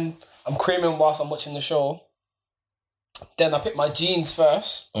 then I'm creaming whilst I'm watching the show, then I pick my jeans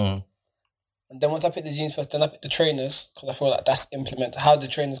first, and then once I pick the jeans first, then I pick the trainers, because I feel like that's how the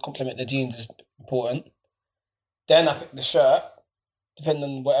trainers complement the jeans is important. Then I pick the shirt, depending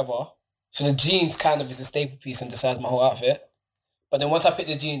on whatever. So the jeans kind of is a staple piece and decides my whole outfit. But then once I pick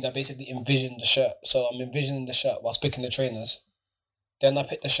the jeans, I basically envision the shirt. So I'm envisioning the shirt whilst picking the trainers. Then I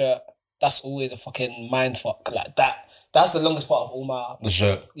pick the shirt. That's always a fucking mind fuck. Like that. That's the longest part of all my... The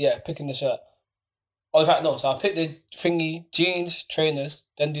shirt. Yeah, picking the shirt. Oh, in fact, no. So I pick the thingy, jeans, trainers,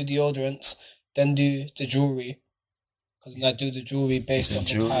 then do deodorants, then do the jewellery. Because then I do the jewellery based on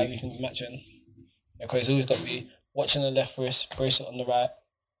how everything's matching. Because it's always got to be watch on the left wrist, bracelet on the right.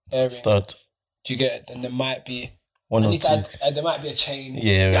 Earring. Stud. Do you get it? Then there might be one or two. There might be a chain.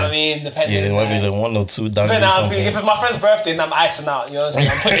 Yeah, you know what I mean? Depending. Yeah, it might be like 1 or 2 down. If it's my friend's birthday, then I'm icing out. You know what I'm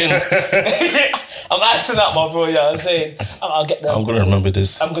saying? I'm icing out, my bro. You know what I'm saying? I'll get them. I'm gonna remember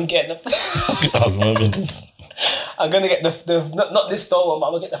this. I'm gonna get them. I'll remember this. I'm gonna get the not this store one, but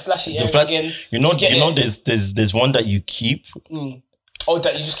I'm gonna get the flashy earring again. You know, there's one that you keep. Oh,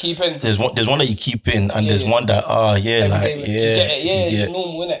 that you just keep in. There's one that you keep in, and there's one that you get it. Yeah, it's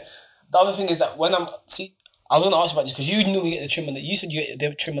normal, isn't it? The other thing is that when I was going to ask you about this because you normally get the trim on you said you get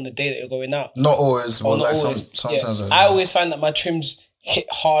the trim on the day that you're going out. Not always, but like always. Sometimes I always find that my trims hit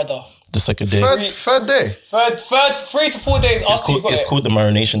harder the second day. Third day. 3 to 4 days after you got it's called the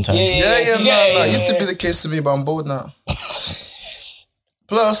marination time. Yeah. It used to be the case to me, but I'm bold now.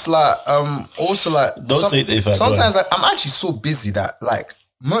 Plus, like, also like, sometimes like, I'm actually so busy that like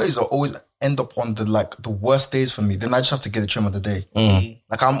motives are always end up on the worst days for me. Then I just have to get the trim of the day.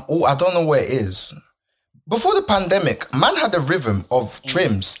 Like I don't know where it is. Before the pandemic, man had a rhythm of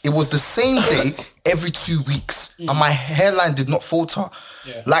trims. It was the same day every 2 weeks, and my hairline did not falter.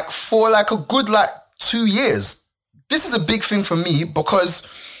 Yeah. Like for like a good 2 years. This is a big thing for me because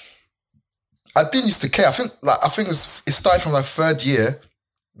I didn't used to care. I think it started from like 3rd year.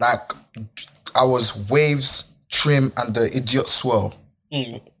 Like I was waves, trim, and the idiot swirl.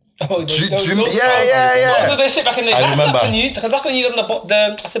 Oh, those yeah. Also, the shit back in the day. That slept on you because that's when you done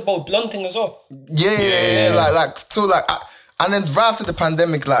the bold blonde thing as well. Yeah. And then right after the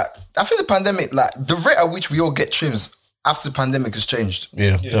pandemic, I think the pandemic, the rate at which we all get trims after the pandemic has changed.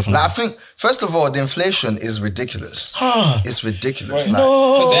 Yeah, definitely. I think first of all, the inflation is ridiculous. It's ridiculous. Right.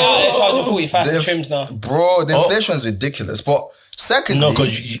 Because they're charging 45 for trims now. Bro, the inflation is ridiculous. But secondly,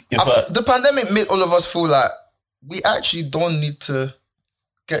 the pandemic made all of us feel like we actually don't need to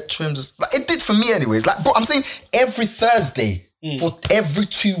get trims. Like it did for me anyways. Like, bro, I'm saying every Thursday for every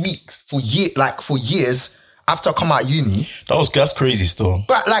 2 weeks for years after I come out of uni. That's crazy still.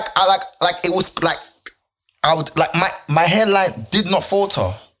 But it was like I would like my hairline did not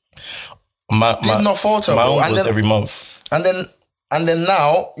falter. Did not falter. My bro. own And was then, every month. And then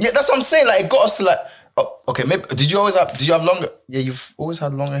now, that's what I'm saying. Like it got us to okay, maybe did you have longer? Yeah, you've always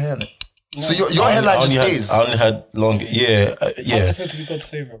had longer hair. No? So your hairline just stays. I only had longer. Yeah. How does it feel to be God's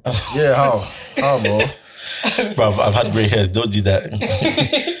favourite? Yeah, how, bro? Bro, I've had grey hairs. Don't do that.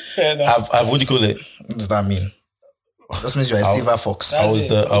 Fair enough. I've what do you call it? What does that mean? That means you're a silver fox. I was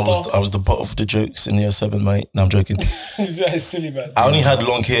the butt of the jokes in year 7, mate. No, I'm joking. It's silly, man. I only had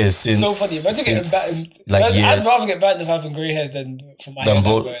long hair since. So funny. Imagine getting battened. I'd rather get battened if having grey hairs than for my hair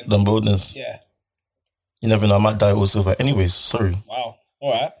than baldness. Yeah. You never know. I might die all silver. Anyways, sorry. Wow.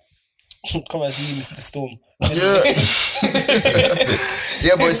 All right. Come and see you, Mr. Storm.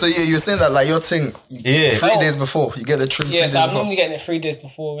 Yeah, boy. So you're saying that your thing. 3 days before you get the trim. Yeah, so I'm normally getting it 3 days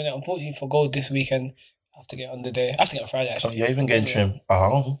before. Unfortunately for gold this weekend, I have to get on the day. I have to get on Friday. Actually. Oh, you're even getting trim.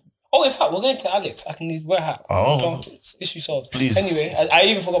 Oh, in fact, we're going to Alex. I can wear a hat. Issue solved. Please. Anyway, I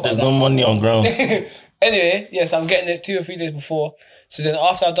even forgot about that. There's no money on grounds. Anyway, yes, I'm getting it 2 or 3 days before. So then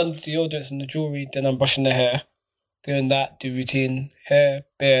after I've done the deodorants and the jewellery, then I'm brushing the hair. doing that, do routine, hair,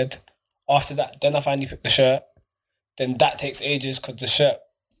 beard. After that, then I finally pick the shirt. Then that takes ages because the shirt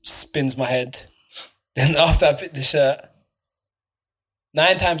spins my head. Then after I pick the shirt,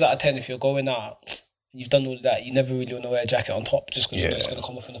 9 times out of 10, if you're going out and you've done all of that, you never really want to wear a jacket on top just because you know it's going to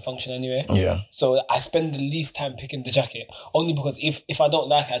come off in the function anyway. Yeah. So I spend the least time picking the jacket, only because if I don't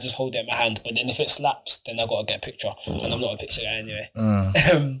like it, I just hold it in my hand. But then if it slaps, then I got to get a picture. And I'm not a picture guy anyway.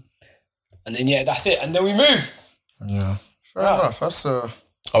 And then, that's it. And then we move. Yeah. Fair enough. That's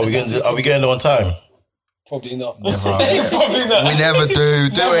Are we getting on time? Probably not. never. Probably not. We never do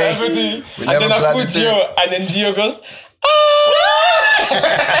Never we? ever do. We And never then I bloody call do. Gio, and then Gio goes,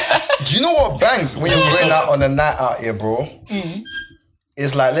 Do you know what bangs when you're going out on a night out here, bro?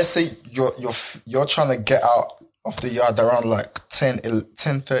 It's like, let's say you're trying to get out of the yard around like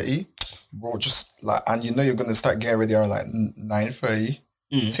 10:30, bro. Just like, and you know you're gonna start getting ready around like 9:30.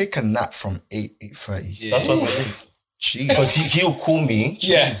 Take a nap from 8:30. That's what I do. Jeez. Because he'll call me,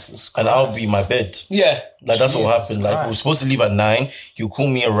 Jesus and I'll be in my bed. yeah. Like that's what Jesus happened. Like Christ. we're supposed to leave at 9. He'll call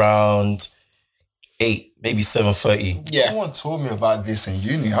me around 8, maybe 7:30. No Yeah. one told me about this in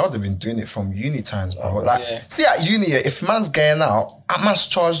uni. I would have been doing it from uni times, bro. Like, Yeah. see at uni, if man's going out, man's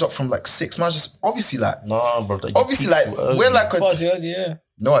charged up from like 6. Man's just obviously like, Nah, brother. you obviously peak like, too early. we're like Far a. too early, yeah.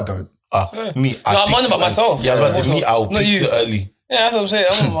 No, I don't. Me. No, I'm on about myself. Yeah, I was about to say, me, I'll Not peak you. too early. Yeah, that's what I'm saying.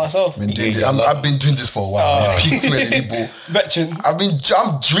 I'm on myself. Been doing Yeah, this. I've been doing this for a while. Man. Peak too early, bro. Veteran.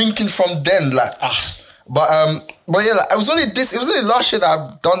 I'm drinking from then, like. But yeah, like, it was only last year that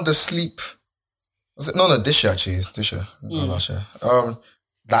I've done the sleep. Was it? No, this year actually. This year, not last year.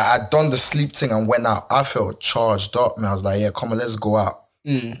 Like I'd done the sleep thing and went out. I felt charged up, man. I was like, yeah, come on, let's go out.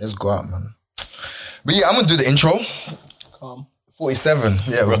 Let's go out, man. But yeah, I'm gonna do the intro. Calm. 47.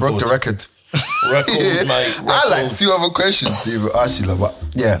 Yeah, we broke the record. Record, Yeah. like, I like record. 2 other questions to even ask you, like, but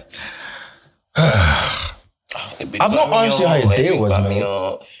yeah. I've not asked you how your day was, man.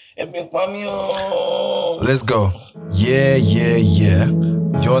 Let's go. Yeah.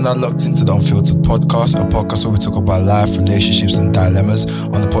 You're now locked into the Unfiltered Podcast, a podcast where we talk about life, relationships, and dilemmas.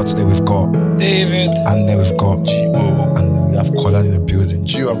 On the pod today, we've got David. and then we've got Gio, and then we have Colin in the building.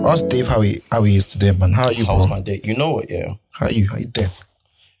 Gio, I've asked Dave how he is today, man. How are you, How bro? was my day? You know what? Yeah. How are you there?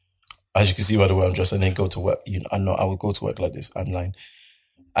 As you can see by the way I'm dressed, I didn't go to work. I know I would go to work like this. I'm lying.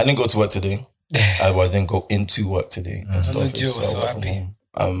 I didn't go to work today. I didn't go into work today. I know Gio was so happy.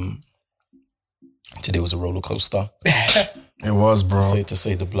 Today was a roller coaster. It was, bro. To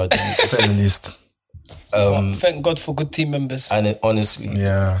say the blood. To say the least. Thank God for good team members. And it, honestly,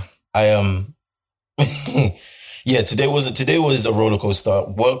 Yeah. I am. Yeah, today was a roller coaster.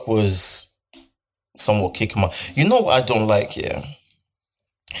 Work was somewhat kicking my. You know what I don't like? Yeah,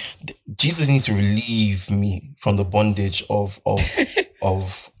 Jesus needs to relieve me from the bondage of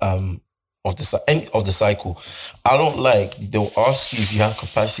the cycle. I don't like. They'll ask you if you have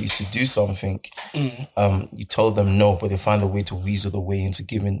capacity to do something. You tell them no, but they find a way to weasel the way into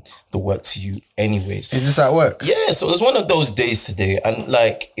giving the work to you anyways. Is this at work? Yeah, so it was one of those days today, and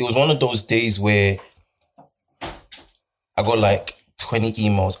like it was one of those days where I got like 20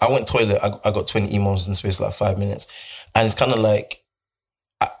 emails. I went toilet. I got 20 emails in the space of like 5 minutes, and it's kind of like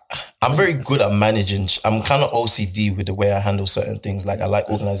I'm very good at managing. I'm kind of OCD with the way I handle certain things. Like I like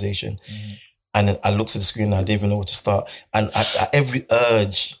organization, and then I looked at the screen and I didn't even know where to start. And I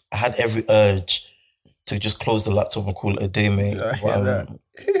had every urge to just close the laptop and call it a day, mate. I hear that.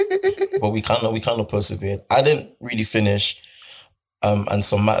 But we kind of persevered. I didn't really finish, and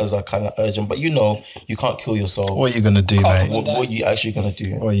some matters are kind of urgent. But you can't kill yourself. What are you gonna do, mate? What are you actually gonna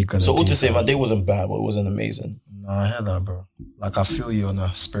do? What are you gonna So all do, to say, bro? my day wasn't bad, but it wasn't amazing. No, I hear that, bro. Like I feel you on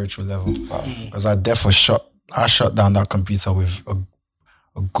a spiritual level. Because I shut down that computer with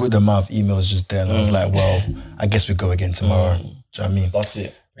a good amount of emails just there, and I was like, well, I guess we go again tomorrow. Do you know what I mean? That's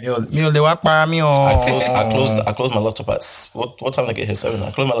it. They work by me. I closed my laptop at what time did I get here? 7.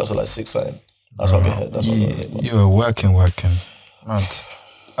 I closed my laptop at like 6. That's what I get here. That's what I got here. You were working.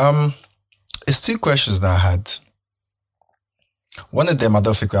 Mad. It's 2 questions that I had. One of them, I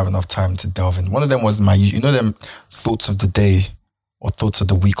don't think we have enough time to delve in. One of them was them thoughts of the day or thoughts of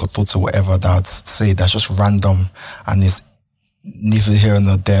the week or thoughts of whatever that I'd say that's just random and is neither here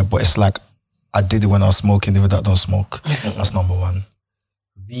nor there, but it's like I did it when I was smoking, even though I don't smoke. That's number 1.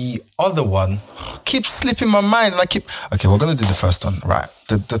 The other one keeps slipping my mind. Okay, we're going to do the first one. Right.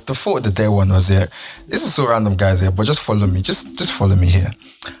 The thought of the day one was here. This is so random, guys, here, but just follow me. Just follow me here.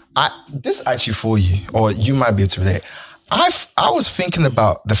 This actually for you, or you might be able to relate. I was thinking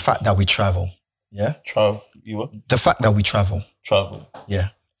about the fact that we travel. Yeah? Travel. You what? The fact that we travel. Travel. Yeah.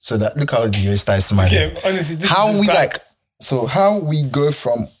 So that, look how you started smiling. Okay, honestly, this How is we bad. how we go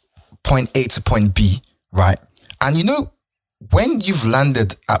from point A to point B, right? And you know, when you've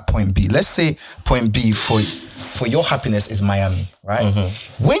landed at point B, let's say point B for your happiness is Miami, right?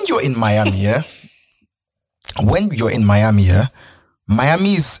 Mm-hmm. When you're in Miami,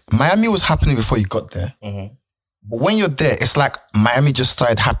 Miami was happening before you got there. Mm-hmm. But when you're there, it's like Miami just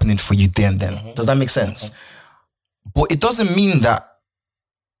started happening for you there and then. Mm-hmm. Does that make sense? Mm-hmm. But it doesn't mean that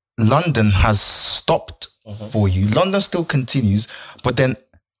London has stopped for you. London still continues, but then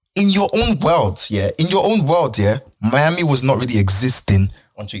in your own world, Miami was not really existing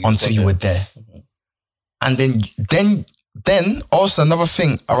until you were there. Mm-hmm. And then also another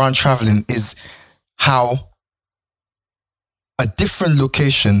thing around traveling is how a different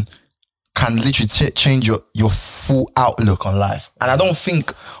location can literally change your full outlook on life. And I don't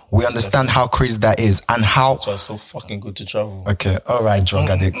think we understand how crazy that is and how... That's why it's so fucking good to travel. Okay, all right, drug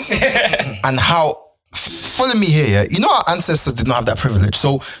addicts. And how... Follow me here, yeah? You know our ancestors did not have that privilege.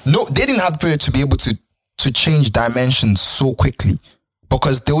 So no, they didn't have the privilege to be able to change dimensions so quickly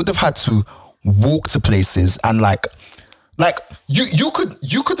because they would have had to walk to places and like you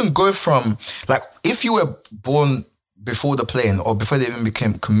couldn't go from... Like, if you were born before the plane or before they even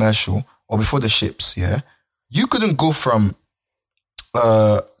became commercial or before the ships, yeah, you couldn't go from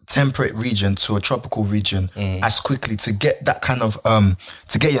a temperate region to a tropical region as quickly to get that kind of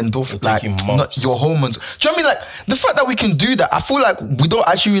to get your endorphin, like not your hormones. Do you know what I mean? Like the fact that we can do that, I feel like we don't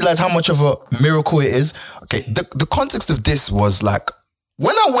actually realize how much of a miracle it is. Okay, the context of this was like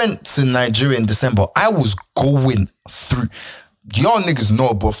when I went to Nigeria in December, I was going through. Y'all niggas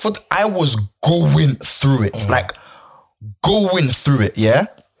know, but I was going through it, like going through it, yeah.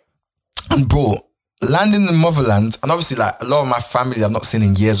 And bro, landing in the motherland, and obviously like a lot of my family I've not seen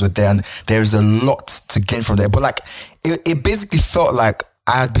in years were there, and there is a lot to gain from there. But like it basically felt like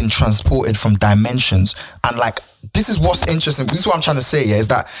I had been transported from dimensions. And like this is what's interesting. This is what I'm trying to say, yeah, is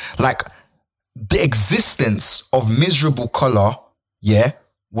that like the existence of miserable color, yeah,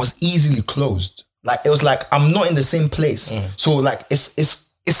 was easily closed. Like it was like I'm not in the same place. So like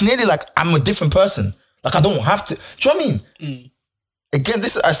it's nearly like I'm a different person. Like I don't have to. Do you know what I mean? Again,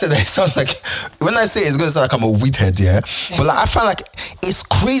 I said that it sounds like, when I say it's going to sound like I'm a weedhead, yeah? But like, I find like it's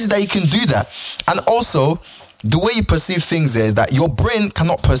crazy that you can do that. And also, the way you perceive things is that your brain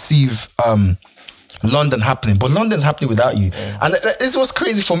cannot perceive London happening, but London's happening without you. And this was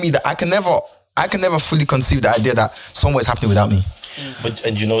crazy for me that I can never fully conceive the idea that somewhere is happening without me.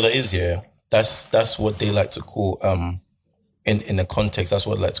 And you know what that is, yeah? That's what they like to call... In the context, that's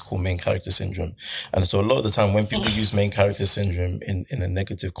what I like to call main character syndrome. And so a lot of the time when people use main character syndrome in a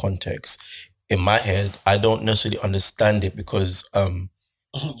negative context, in my head, I don't necessarily understand it because you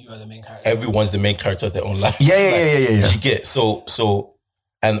are the main character. Everyone's the main character of their own life. Yeah. You get so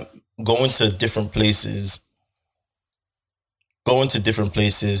and going to different places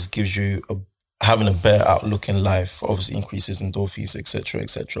gives you having a better outlook in life, obviously increases endorphins,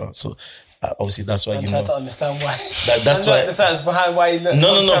 etc. So obviously that's why I'm trying to understand why. That's why the science behind why you look.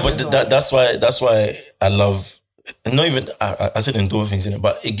 No, but that's why I love. Not even I said endorphins in it,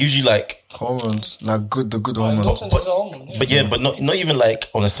 but it gives you like hormones, like the good hormones. But not even like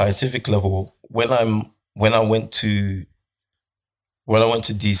on a scientific level. When I went to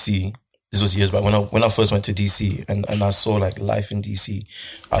DC, this was years back. When I first went to DC and I saw like life in DC,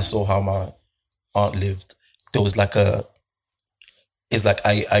 I saw how my aunt lived. There was like it's like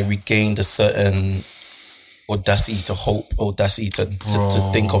I regained a certain audacity to hope, audacity to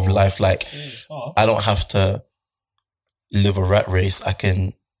think of life like I don't have to live a rat race. I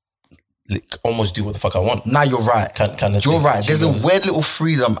can almost do what the fuck I want. Now you're right. You're right. There's a weird little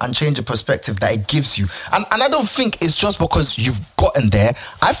freedom and change of perspective that it gives you. And I don't think it's just because you've gotten there.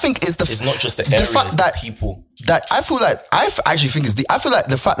 I think it's not just the area, fact that people. That I feel like I feel like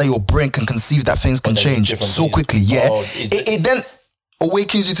the fact that your brain can conceive that things can change so quickly. Yeah. It then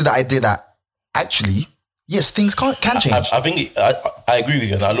awakens you to the idea that actually, yes, things can change. I agree with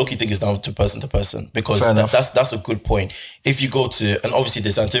you, and I look, think it's down to person because that's a good point. If you go to, and obviously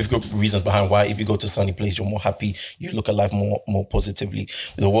there's scientific reasons behind why if you go to a sunny place you're more happy, you look at life more positively.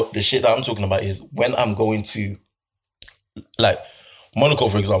 The shit that I'm talking about is when I'm going to like Monaco,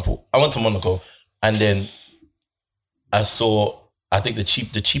 for example. I went to Monaco and then I saw, I think the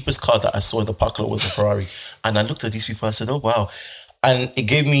cheapest car that I saw in the parking lot was a Ferrari, and I looked at these people and I said, oh wow. And it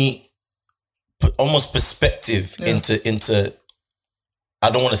gave me almost perspective into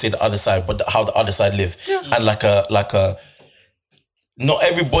I don't want to say the other side, but how the other side live. Yeah. And like a not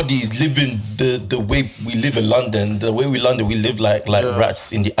everybody is living the way we live in London. The way we live like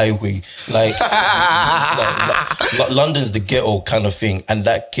rats in the highway. Like London's the ghetto kind of thing. And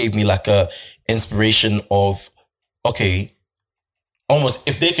that gave me like a inspiration of, okay, almost,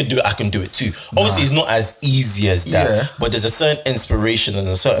 if they could do it, I can do it too. Obviously, it's not as easy as that, but there's a certain inspiration and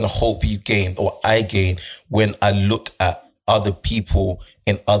a certain hope you gain, or I gain, when I look at other people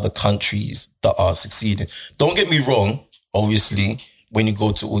in other countries that are succeeding. Don't get me wrong. Obviously, when you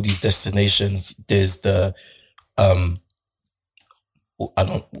go to all these destinations, there's the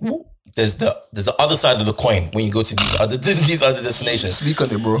there's the other side of the coin when you go to these other destinations. Speak on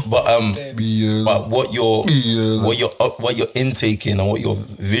it, bro. But what you're intaking and what you're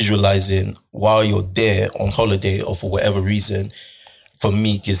visualizing while you're there on holiday or for whatever reason, for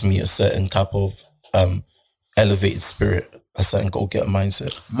me, gives me a certain type of elevated spirit, a certain go-getter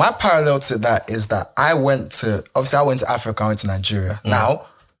mindset. My parallel to that is that I went to Africa, I went to Nigeria. Now,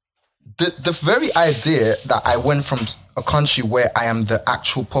 the very idea that I went from a country where I am the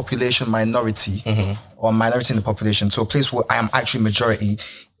actual population minority or minority in the population to a place where I am actually majority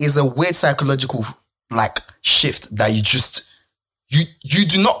is a weird psychological shift that you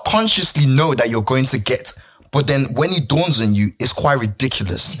do not consciously know that you're going to get. But then when it dawns on you, it's quite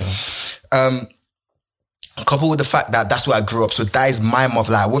ridiculous. Coupled with the fact that that's where I grew up. So that is my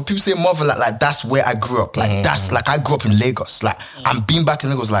motherland. When people say motherland, that's where I grew up. That's I grew up in Lagos. I'm being back in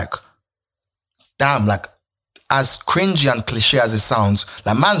Lagos, damn, as cringy and cliche as it sounds,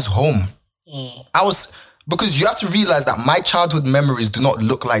 man's home. Because you have to realize that my childhood memories do not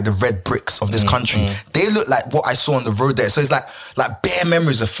look like the red bricks of this country. They look like what I saw on the road there. So it's like bare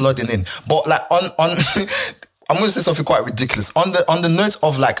memories are flooding in. But on I'm going to say something quite ridiculous. On the note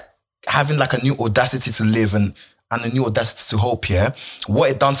of having a new audacity to live and a new audacity to hope, what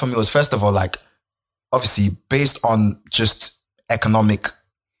it done for me was, first of all, obviously based on just economic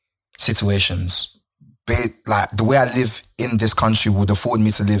situations, the way I live in this country would afford me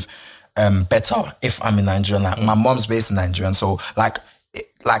to live better if I'm in Nigeria. My mom's based in Nigeria, and so life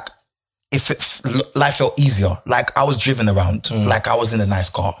felt easier. I was driven around, I was in a nice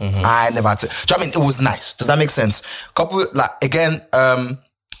car. I never had to. Do you know what I mean? It was nice. Does that make sense? Couple again,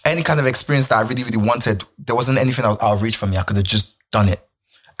 any kind of experience that I really, really wanted, there wasn't anything that was out of reach for me. I could have just done it.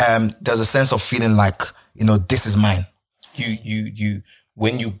 There's a sense of feeling this is mine. You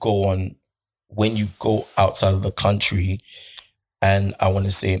when you go outside of the country, and I want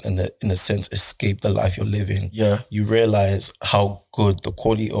to say in a sense, escape the life you're living. Yeah. You realize how good the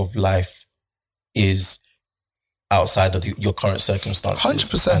quality of life is outside of your current circumstances.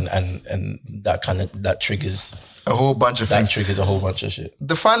 100%. And that triggers a whole bunch of things. That triggers a whole bunch of shit.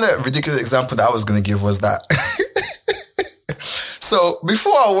 The final ridiculous example that I was going to give was that. So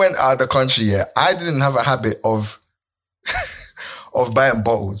before I went out of the country, I didn't have a habit of buying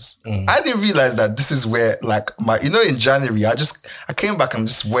bottles. I didn't realize that this is where in January, I came back and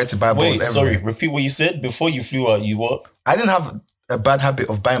just went to buy bottles everywhere. Sorry, repeat what you said. Before you flew out, you what? I didn't have a bad habit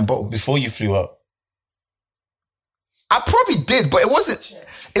of buying bottles. Before you flew out? I probably did, but it wasn't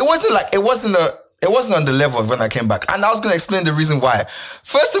on the level of when I came back. And I was going to explain the reason why.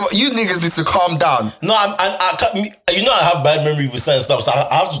 First of all, you niggas need to calm down. No, I have bad memory with certain stuff, so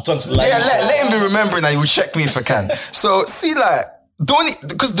I have to turn to let him be remembering, and he will check me if I can. So see,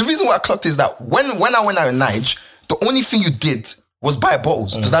 because the reason why I clocked is that when I went out in Niger, the only thing you did was buy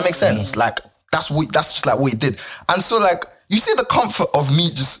bottles. Does that make sense? That's just what you did. And so you see the comfort of me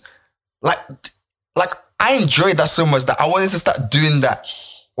just I enjoyed that so much that I wanted to start doing that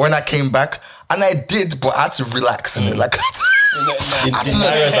when I came back. And I did, but I had to relax in it. The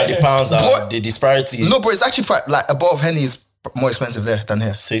naira and the pounds, the disparity. No, but it's actually a bottle of Henny is more expensive there than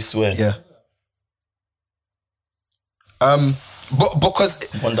here. Say swear. Yeah. But because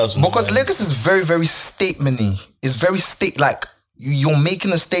Lagos is very, very statement-y. It's very you're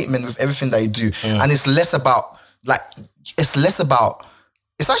making a statement with everything that you do, and it's less about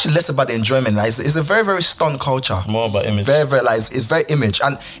it's actually less about the enjoyment. It's a very, very stunt culture. More about image. Very, very it's very image.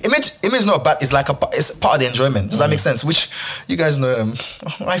 And image is not bad. It's it's part of the enjoyment. Does that make sense? Which you guys know,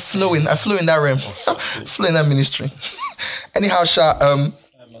 I flew in that realm. Flew in that ministry. Anyhow,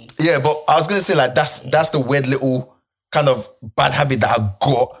 but I was gonna say that's the weird little kind of bad habit that I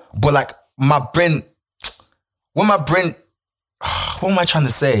got. But my brain, what am I trying to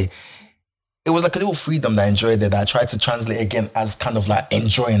say? It was a little freedom that I enjoyed there that I tried to translate again as kind of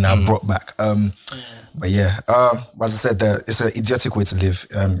enjoying that I brought back. But yeah, as I said, it's an idiotic way to live.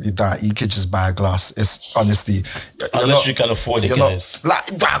 You could just buy a glass. It's honestly... Unless you can afford it, guys.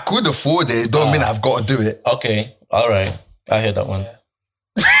 I could afford it. It don't mean I've got to do it. Okay, all right. I heard that one.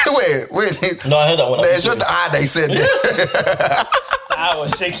 Wait. No, I heard that one. It's just the that he said there. That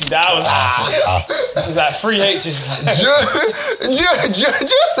was shaky. That was It was 3 H's. Joe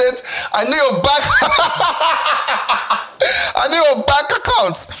said, I know your bank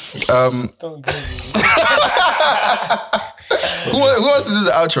account. Don't go. Who wants to do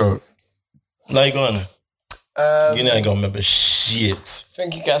the outro? Now you go on. You know I ain't gonna remember shit.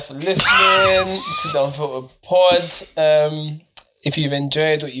 Thank you guys for listening to the Unfiltered Pod. If you've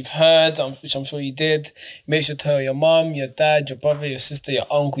enjoyed what you've heard, which I'm sure you did, make sure to tell your mum, your dad, your brother, your sister, your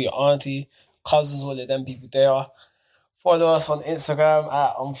uncle, your auntie, cousins, all of them people there. Follow us on Instagram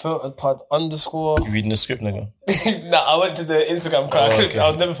at unfilteredpod_. You reading the script, nigga? No, I went to the Instagram card. Okay.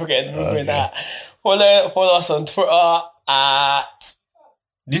 I'll never forget remembering that. Follow us on Twitter at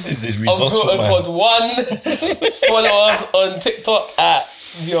This is this resourceful man. Unfiltered1. Follow us on TikTok at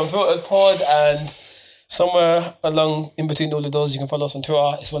The Unfiltered Pod, and somewhere along in between all of those, you can follow us on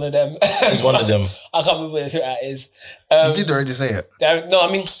Twitter. It's one of them. It's one of them. I can't remember what the Twitter is. You did already say it. No,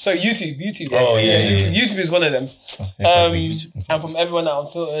 I mean, so YouTube. Oh, yeah. YouTube is one of them. YouTube. And from everyone at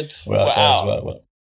Unfiltered, Well, we're guys, out. well.